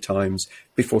over a few times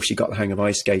before she got the hang of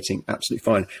ice skating. Absolutely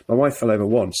fine. My wife fell over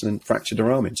once and then fractured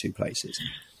her arm in 2 places.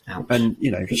 Ouch. And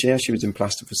she was in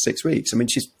plaster for 6 weeks. I mean,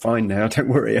 she's fine now. Don't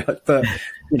worry. But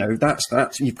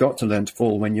that's you've got to learn to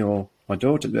fall when you're my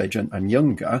daughter's age and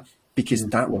younger, because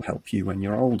that will help you when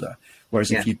you're older. Whereas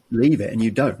if you leave it and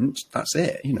you don't, that's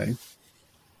it,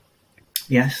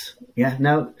 Yes. Yeah.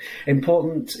 No,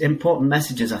 important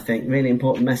messages, I think, really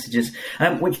important messages,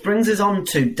 which brings us on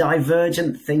to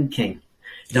divergent thinking.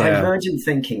 Divergent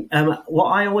thinking. What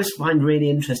I always find really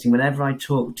interesting whenever I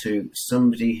talk to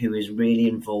somebody who is really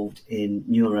involved in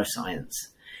neuroscience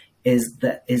is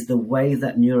the way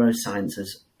that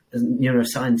neuroscientists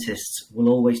will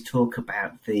always talk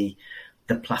about the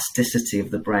plasticity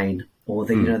of the brain, or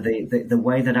the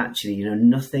way that actually,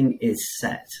 nothing is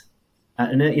set.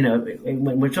 And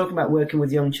when we're talking about working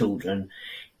with young children,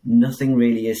 nothing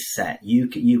really is set.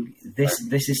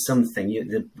 This is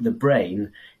something. The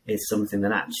brain is something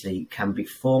that actually can be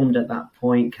formed at that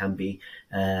point.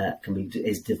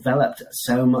 Is developed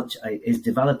so much. Is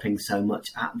developing so much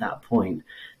at that point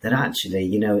that actually,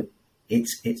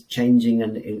 it's changing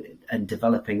and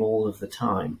developing all of the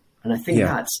time. And I think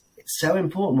it's so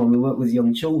important when we work with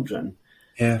young children.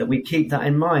 Yeah. That we keep that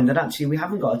in mind, that actually we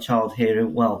haven't got a child here who,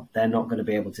 well, they're not going to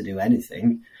be able to do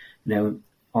anything,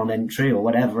 on entry or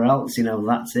whatever else,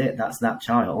 that's it, that's that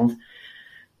child.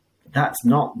 That's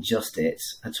not just it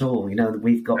at all.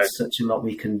 We've got such a lot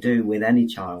we can do with any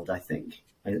child, I think.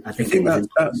 I think that's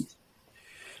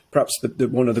perhaps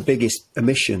one of the biggest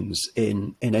omissions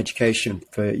in education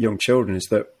for young children is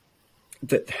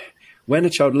that when a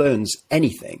child learns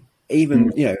anything,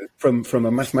 even, from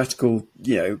a mathematical,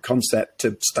 concept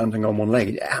to standing on one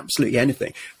leg, absolutely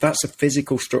anything, that's a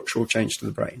physical structural change to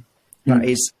the brain. That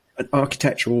is an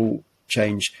architectural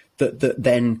change that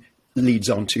then leads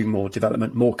on to more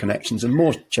development, more connections, and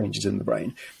more changes in the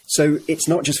brain. So it's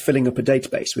not just filling up a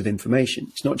database with information.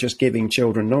 It's not just giving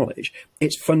children knowledge.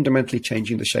 It's fundamentally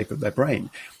changing the shape of their brain.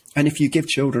 And if you give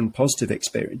children positive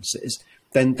experiences,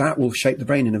 then that will shape the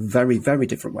brain in a very, very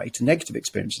different way to negative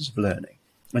experiences of learning.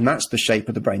 And that's the shape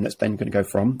of the brain that's then going to go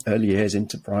from early years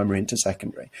into primary, into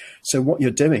secondary. So what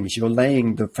you're doing is you're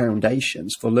laying the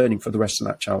foundations for learning for the rest of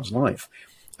that child's life.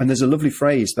 And there's a lovely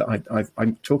phrase that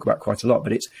I talk about quite a lot,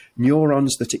 but it's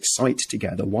neurons that excite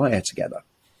together, wire together.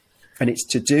 And it's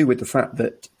to do with the fact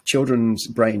that children's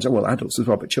brains, adults as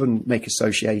well, but children make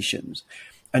associations.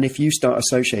 And if you start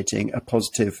associating a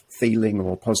positive feeling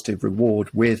or a positive reward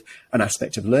with an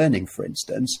aspect of learning, for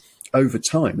instance, over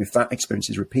time, if that experience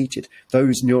is repeated,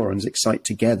 those neurons excite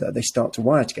together, they start to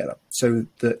wire together, so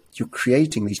that you're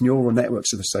creating these neural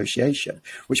networks of association,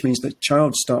 which means the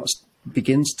child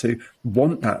begins to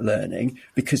want that learning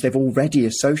because they've already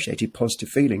associated positive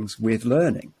feelings with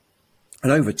learning.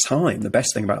 And over time, the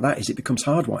best thing about that is it becomes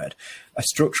hardwired, a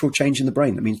structural change in the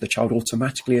brain that means the child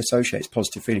automatically associates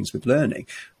positive feelings with learning,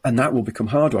 and that will become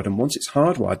hardwired. And once it's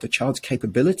hardwired, the child's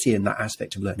capability in that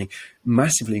aspect of learning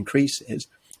massively increases.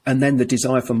 And then the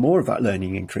desire for more of that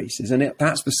learning increases. And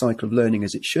that's the cycle of learning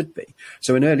as it should be.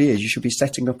 So in early years, you should be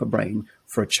setting up a brain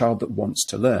for a child that wants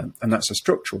to learn. And that's a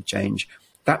structural change.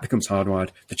 That becomes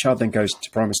hardwired. The child then goes to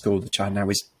primary school. The child now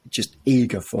is just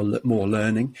eager for more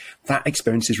learning. That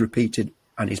experience is repeated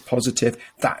and is positive.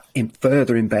 That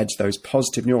further embeds those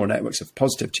positive neural networks of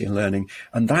positivity and learning.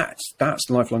 And that's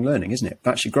lifelong learning, isn't it?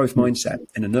 That's your growth mindset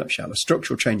in a nutshell, a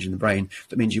structural change in the brain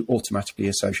that means you automatically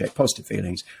associate positive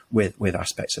feelings with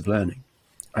aspects of learning.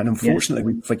 And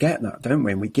unfortunately, we forget that, don't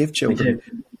we? And we give children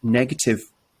negative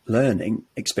learning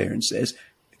experiences,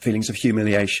 feelings of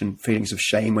humiliation, feelings of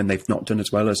shame when they've not done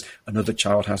as well as another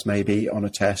child has maybe on a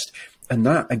test. And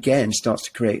that, again, starts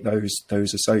to create those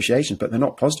associations, but they're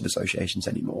not positive associations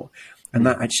anymore. And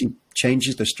that actually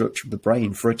changes the structure of the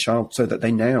brain for a child so that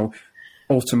they now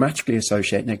automatically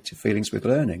associate negative feelings with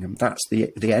learning. And that's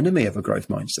the enemy of a growth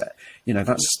mindset.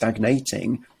 That's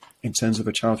stagnating in terms of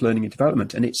a child's learning and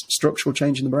development. And it's structural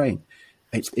change in the brain.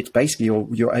 It's basically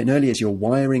you're in early years, you're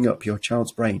wiring up your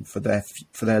child's brain for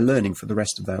their learning for the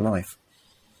rest of their life.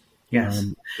 Yes,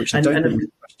 which I don't think was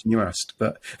the question you asked,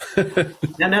 but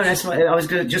no, that's what I was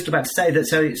just about to say. That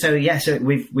so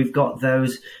we've got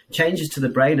those changes to the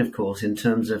brain, of course, in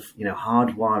terms of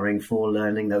hardwiring for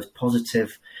learning, those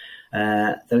positive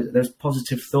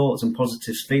thoughts and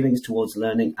positive feelings towards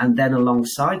learning, and then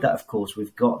alongside that, of course,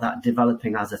 we've got that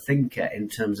developing as a thinker in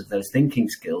terms of those thinking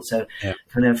skills. So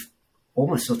kind of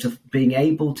almost sort of being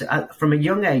able to, from a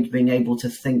young age, being able to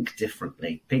think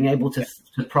differently, being able to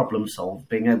problem solve,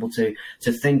 being able to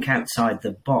think outside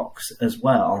the box as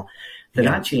well. That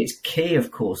actually it's key,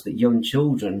 of course, that young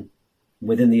children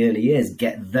within the early years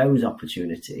get those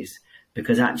opportunities,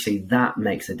 because actually that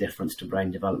makes a difference to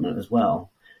brain development as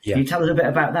well. Yeah. Can you tell us a bit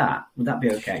about that? Would that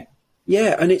be okay?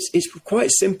 Yeah, and it's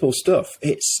quite simple stuff.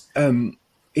 It's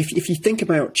if you think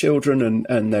about children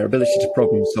and their ability to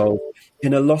problem solve,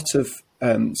 in a lot of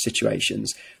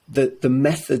situations, the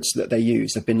methods that they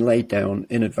use have been laid down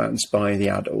in advance by the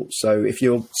adult. So if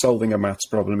you're solving a maths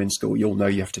problem in school, you'll know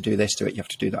you have to do this to it, you have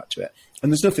to do that to it.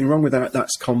 And there's nothing wrong with that.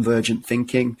 That's convergent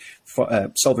thinking,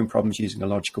 for solving problems using a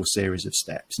logical series of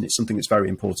steps. And it's something that's very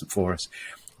important for us.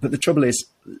 But the trouble is,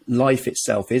 life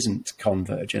itself isn't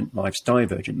convergent, life's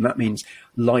divergent. And that means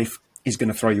life is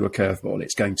going to throw you a curveball.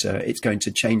 It's going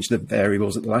to change the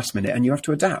variables at the last minute, and you have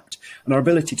to adapt. And our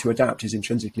ability to adapt is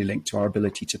intrinsically linked to our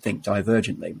ability to think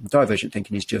divergently. Divergent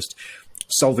thinking is just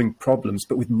solving problems,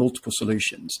 but with multiple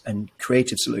solutions and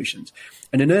creative solutions.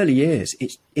 And in early years,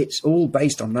 it's all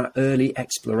based on that early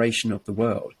exploration of the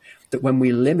world, that when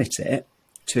we limit it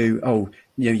to,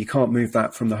 you can't move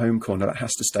that from the home corner, that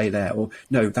has to stay there, or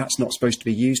no, that's not supposed to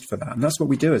be used for that. And that's what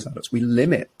we do as adults. We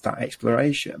limit that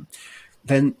exploration.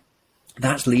 Then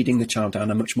that's leading the child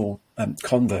down a much more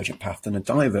convergent path than a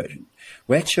divergent.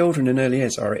 Where children in early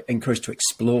years are encouraged to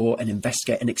explore and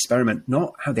investigate and experiment,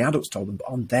 not how the adults told them,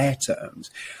 but on their terms,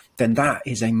 then that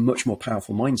is a much more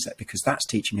powerful mindset, because that's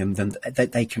teaching them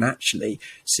that they can actually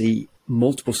see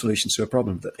multiple solutions to a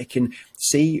problem, that they can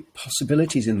see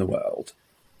possibilities in the world,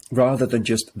 rather than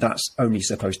just that's only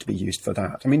supposed to be used for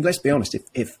that. I mean, let's be honest,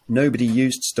 if nobody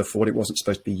used stuff for what it wasn't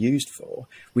supposed to be used for,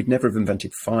 we'd never have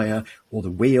invented fire or the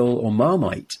wheel or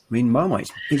Marmite. I mean,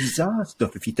 Marmite's bizarre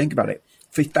stuff if you think about it.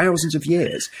 For thousands of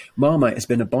years, Marmite has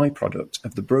been a byproduct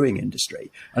of the brewing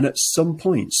industry. And at some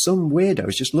point, some weirdo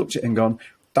has just looked at it and gone,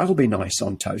 that'll be nice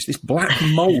on toast, this black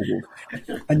mold.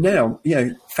 And now,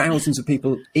 thousands of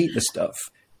people eat the stuff.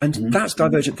 And that's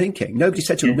divergent thinking. Nobody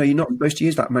said to them, no, you're not supposed to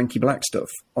use that manky black stuff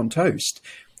on toast.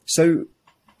 So,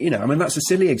 that's a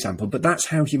silly example, but that's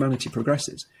how humanity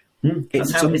progresses.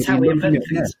 It's how we invent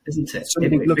things, isn't it?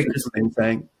 Somebody looks at something and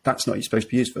saying, that's not supposed to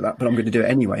be used for that, but I'm going to do it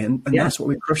anyway. And that's what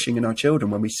we're crushing in our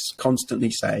children when we constantly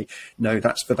say, no,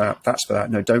 that's for that,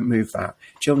 no, don't move that.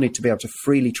 Children need to be able to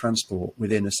freely transport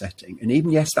within a setting. And even,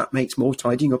 yes, that makes more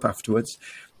tidying up afterwards,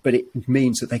 but it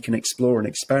means that they can explore and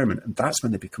experiment. And that's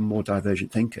when they become more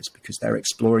divergent thinkers, because they're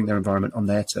exploring their environment on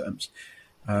their terms.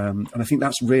 And I think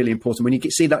that's really important. When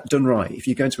you see that done right, if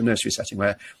you go into a nursery setting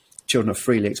where children are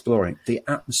freely exploring, the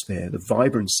atmosphere, the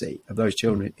vibrancy of those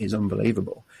children is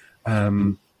unbelievable.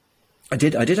 I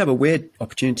did have a weird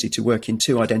opportunity to work in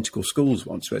two identical schools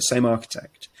once with the same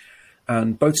architect.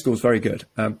 And both schools very good,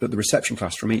 but the reception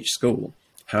class from each school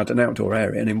had an outdoor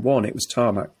area, and in one it was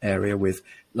tarmac area with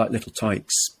like little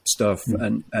tykes stuff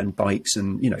and bikes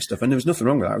and stuff, and there was nothing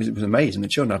wrong with that. It was amazing. The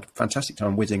children had a fantastic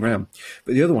time whizzing around.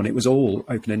 But the other one, it was all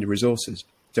open-ended resources.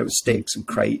 So it was sticks and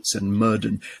crates and mud,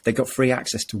 and they got free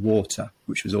access to water,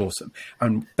 which was awesome.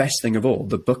 And best thing of all,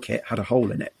 the bucket had a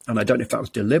hole in it, and I don't know if that was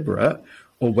deliberate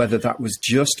or whether that was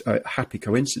just a happy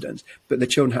coincidence, but the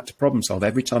children had to problem solve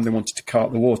every time they wanted to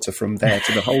cart the water from there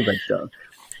to the hole they'd done.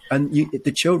 And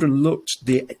the children looked,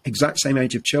 the exact same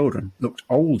age of children, looked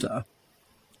older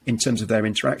in terms of their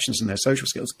interactions and their social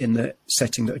skills in the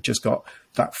setting that had just got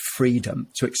that freedom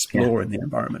to explore in the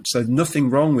environment. So nothing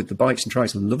wrong with the bikes and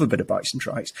trikes. I love a bit of bikes and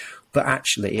trikes. But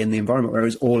actually in the environment where it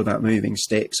was all about moving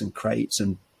sticks and crates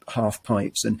and half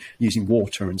pipes and using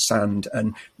water and sand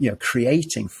and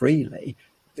creating freely,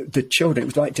 the children, it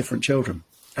was like different children.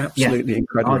 Absolutely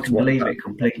incredible. I can believe it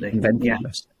completely.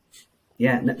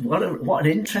 Yeah, what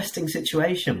an interesting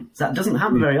situation. That doesn't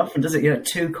happen very often, does it?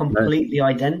 Two completely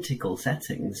identical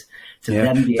settings to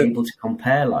then be able to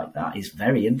compare like that is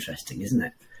very interesting, isn't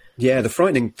it? Yeah, the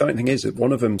frightening thing is that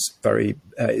one of them's very,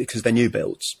 because they're new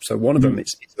builds. So one of them,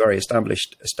 it's a very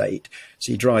established estate.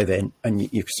 So you drive in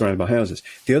and you're surrounded by houses.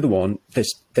 The other one,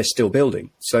 they're still building.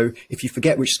 So if you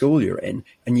forget which school you're in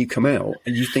and you come out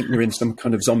and you think you're in some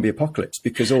kind of zombie apocalypse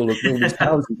because all these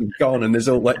houses have gone and there's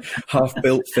all like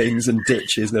half-built things and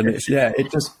ditches, then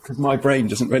because my brain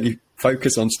doesn't really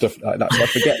focus on stuff like that. So I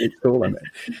forget which school I'm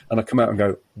in. And I come out and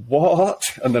go, what?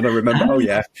 And then I remember,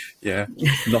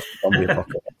 not zombie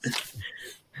apocalypse.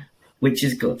 Which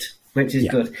is good.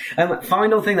 Good.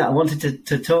 Final thing that I wanted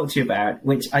to talk to you about,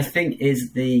 which I think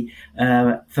is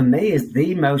for me, is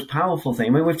the most powerful thing. I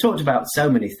mean, we've talked about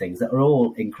so many things that are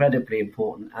all incredibly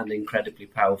important and incredibly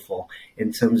powerful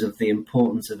in terms of the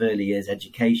importance of early years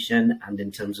education and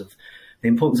in terms of the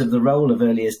importance of the role of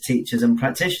early years teachers and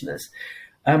practitioners.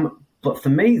 But for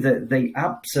me, the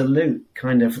absolute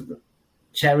kind of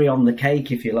cherry on the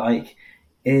cake, if you like,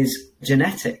 is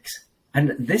genetics.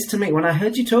 And this, to me, when I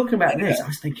heard you talking about this, I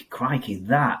was thinking, crikey,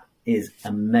 that is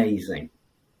amazing.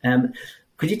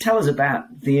 Could you tell us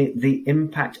about the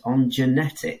impact on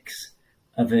genetics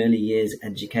of early years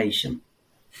education?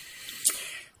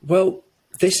 Well,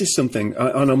 this is something,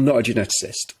 and I'm not a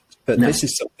geneticist, but this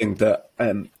is something that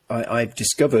I've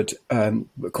discovered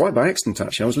quite by accident,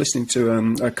 actually. I was listening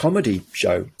to a comedy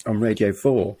show on Radio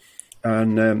 4,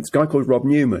 and this guy called Rob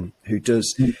Newman, who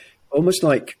does almost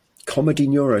like comedy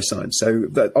neuroscience. So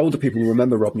the older people will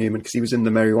remember Rob Newman because he was in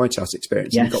the Mary Whitehouse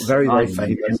Experience. Yes, he got very, very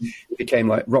famous. He became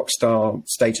like rock star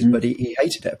status, but he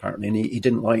hated it apparently, and he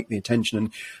didn't like the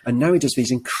attention. And now he does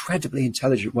these incredibly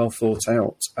intelligent, well thought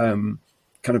out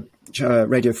kind of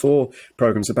Radio 4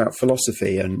 programs about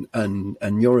philosophy and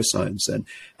neuroscience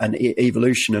and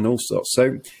evolution and all sorts.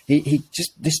 So he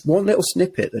just, this one little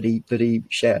snippet that he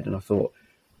shared, and I thought,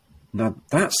 now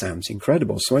that sounds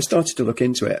incredible. So I started to look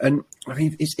into it, and I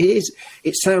mean,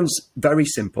 it sounds very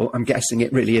simple. I'm guessing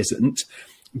it really isn't.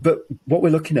 But what we're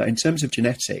looking at in terms of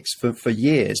genetics, for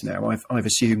years now, I've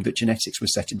assumed that genetics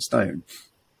was set in stone.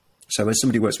 So as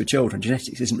somebody who works with children,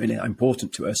 genetics isn't really that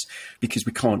important to us because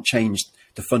we can't change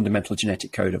the fundamental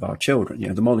genetic code of our children,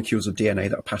 the molecules of DNA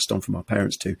that are passed on from our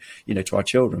parents to our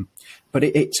children. But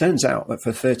it turns out that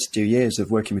for 32 years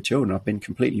of working with children, I've been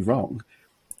completely wrong,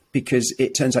 because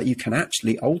it turns out you can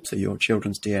actually alter your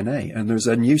children's DNA. And there's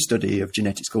a new study of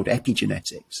genetics called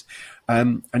epigenetics.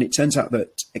 And it turns out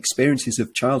that experiences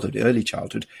of childhood, early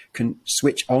childhood, can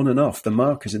switch on and off the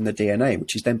markers in the DNA,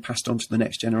 which is then passed on to the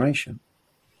next generation.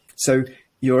 So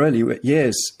your early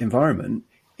years environment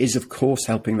is, of course,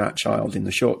 helping that child in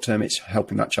the short term. It's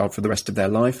helping that child for the rest of their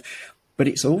life. But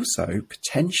it's also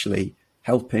potentially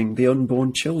helping the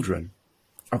unborn children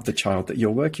of the child that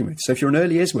you're working with. So if you're an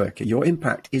early years worker, your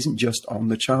impact isn't just on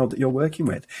the child that you're working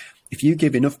with. If you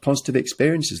give enough positive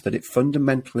experiences that it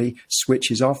fundamentally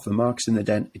switches off the markers in the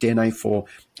DNA for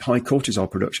high cortisol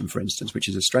production, for instance, which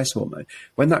is a stress hormone,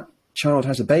 when that child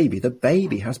has a baby, the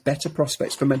baby has better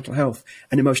prospects for mental health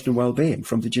and emotional well-being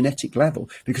from the genetic level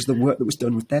because of the work that was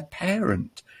done with their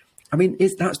parent. I mean,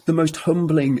 that's the most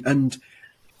humbling and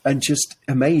just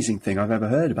amazing thing I've ever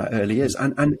heard about early years.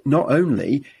 And not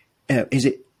only is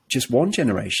it just one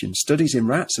generation, studies in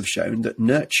rats have shown that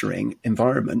nurturing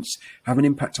environments have an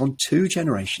impact on 2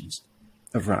 generations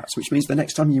of rats, which means the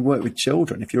next time you work with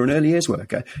children, if you're an early years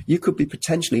worker, you could be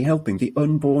potentially helping the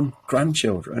unborn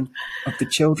grandchildren of the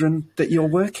children that you're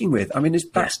working with. I mean,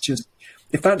 if that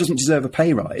doesn't deserve a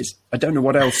pay rise, I don't know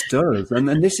what else does.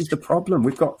 And this is the problem.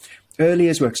 We've got early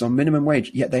years workers on minimum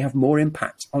wage, yet they have more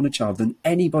impact on a child than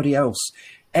anybody else,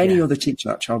 any other teacher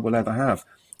that child will ever have.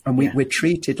 And we're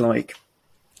treated like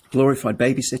glorified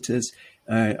babysitters.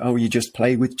 You just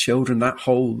play with children, that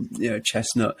whole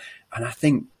chestnut. And I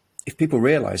think if people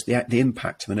realise the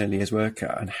impact of an early years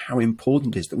worker and how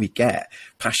important it is that we get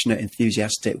passionate,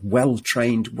 enthusiastic,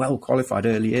 well-trained, well-qualified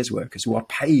early years workers who are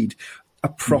paid a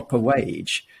proper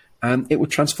wage, it would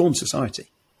transform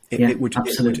society. It would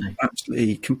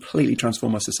absolutely, completely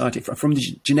transform our society from the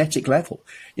genetic level.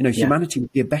 Humanity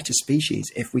would be a better species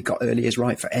if we got early years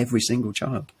right for every single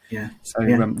child. That's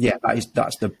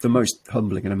the most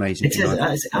humbling and amazing thing.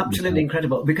 It's absolutely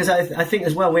incredible, because I think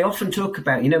as well, we often talk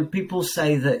about, people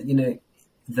say that,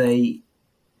 they,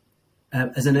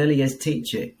 as an early years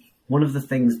teacher, one of the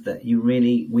things that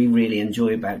we really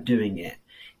enjoy about doing it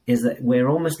is that we're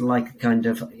almost like a kind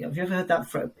of, have you ever heard that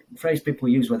phrase people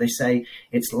use where they say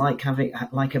it's like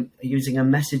using a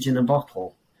message in a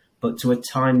bottle, but to a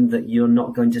time that you're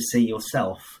not going to see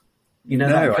yourself?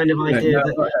 That kind of idea.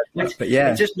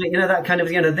 That kind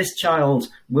of, this child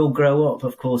will grow up,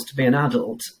 of course, to be an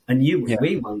adult, and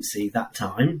we won't see that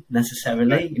time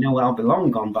necessarily. I'll be long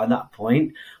gone by that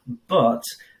point, but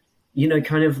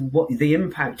kind of what the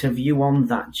impact of you on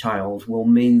that child will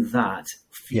mean that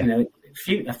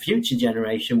a future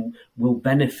generation will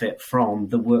benefit from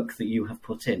the work that you have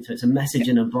put in. So it's a message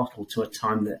in a bottle to a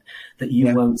time that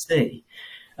you won't see.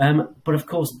 But of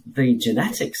course, the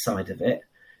genetic side of it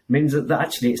means that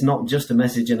actually it's not just a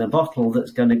message in a bottle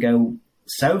that's going to go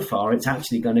so far. It's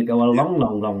actually going to go a long,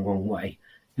 long, long, long way.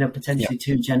 Potentially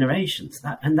 2 generations.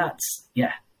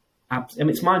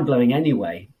 It's mind blowing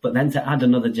anyway. But then to add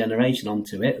another generation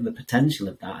onto it, the potential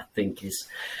of that, I think,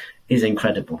 is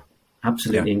incredible.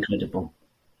 Absolutely incredible.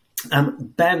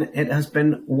 Ben, it has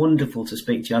been wonderful to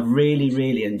speak to you. I've really,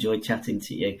 really enjoyed chatting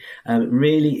to you.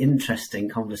 Really interesting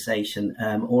conversation,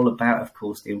 all about, of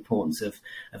course, the importance of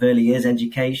early years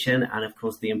education and, of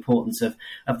course, the importance of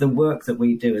the work that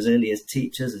we do as early as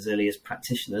teachers, as early as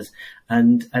practitioners.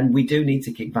 And we do need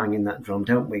to keep banging that drum,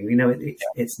 don't we?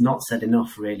 It's not said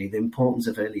enough, really, the importance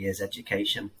of early years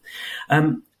education.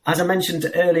 As I mentioned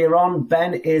earlier on,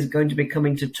 Ben is going to be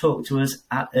coming to talk to us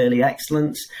at Early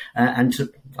Excellence and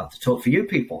to talk for you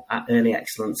people at Early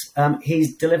Excellence.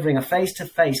 He's delivering a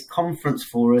face-to-face conference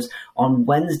for us on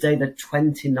Wednesday, the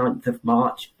 29th of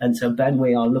March. And so, Ben,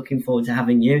 we are looking forward to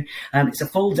having you. It's a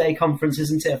full-day conference,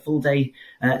 isn't it? A full-day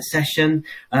session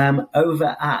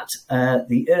over at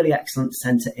the Early Excellence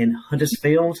Centre in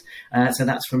Huddersfield. So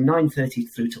that's from 9:30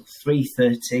 through till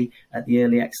 3:30 at the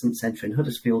Early Excellence Centre in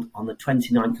Huddersfield on the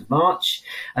 29th of March.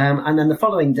 And then the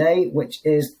following day, which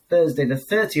is Thursday, the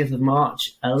 30th of March,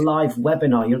 a live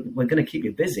webinar. We're going to keep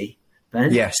you busy,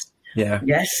 Ben. Yes. Yeah.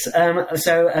 Yes.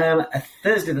 So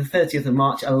Thursday, the 30th of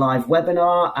March, a live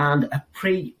webinar and a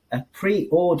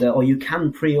pre-order, or you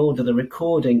can pre-order the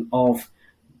recording of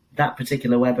that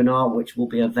particular webinar, which will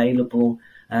be available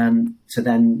to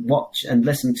then watch and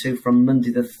listen to from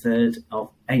Monday, the 3rd of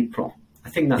April. I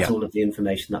think that's all of the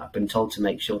information that I've been told to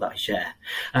make sure that I share.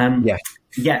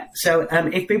 Yeah. So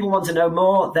if people want to know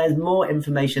more, there's more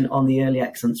information on the Early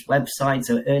Excellence website,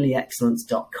 so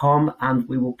earlyexcellence.com, and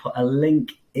we will put a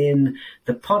link in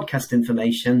the podcast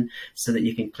information so that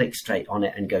you can click straight on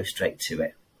it and go straight to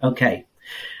it. Okay.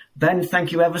 Ben,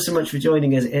 thank you ever so much for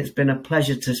joining us. It's been a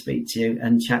pleasure to speak to you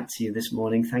and chat to you this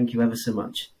morning. Thank you ever so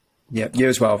much. Yeah, you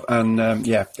as well. And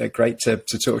great to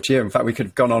talk to you. In fact, we could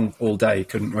have gone on all day,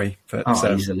 couldn't we? But,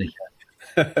 easily.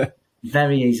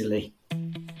 Very easily.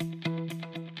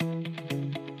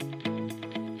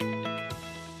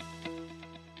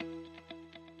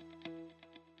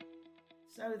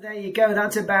 So there you go.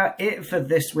 That's about it for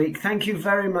this week. Thank you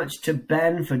very much to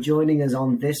Ben for joining us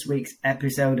on this week's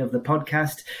episode of the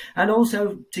podcast, and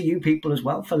also to you people as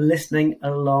well for listening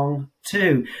along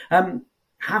too.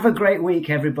 Have a great week,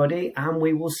 everybody, and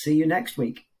we will see you next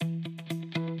week.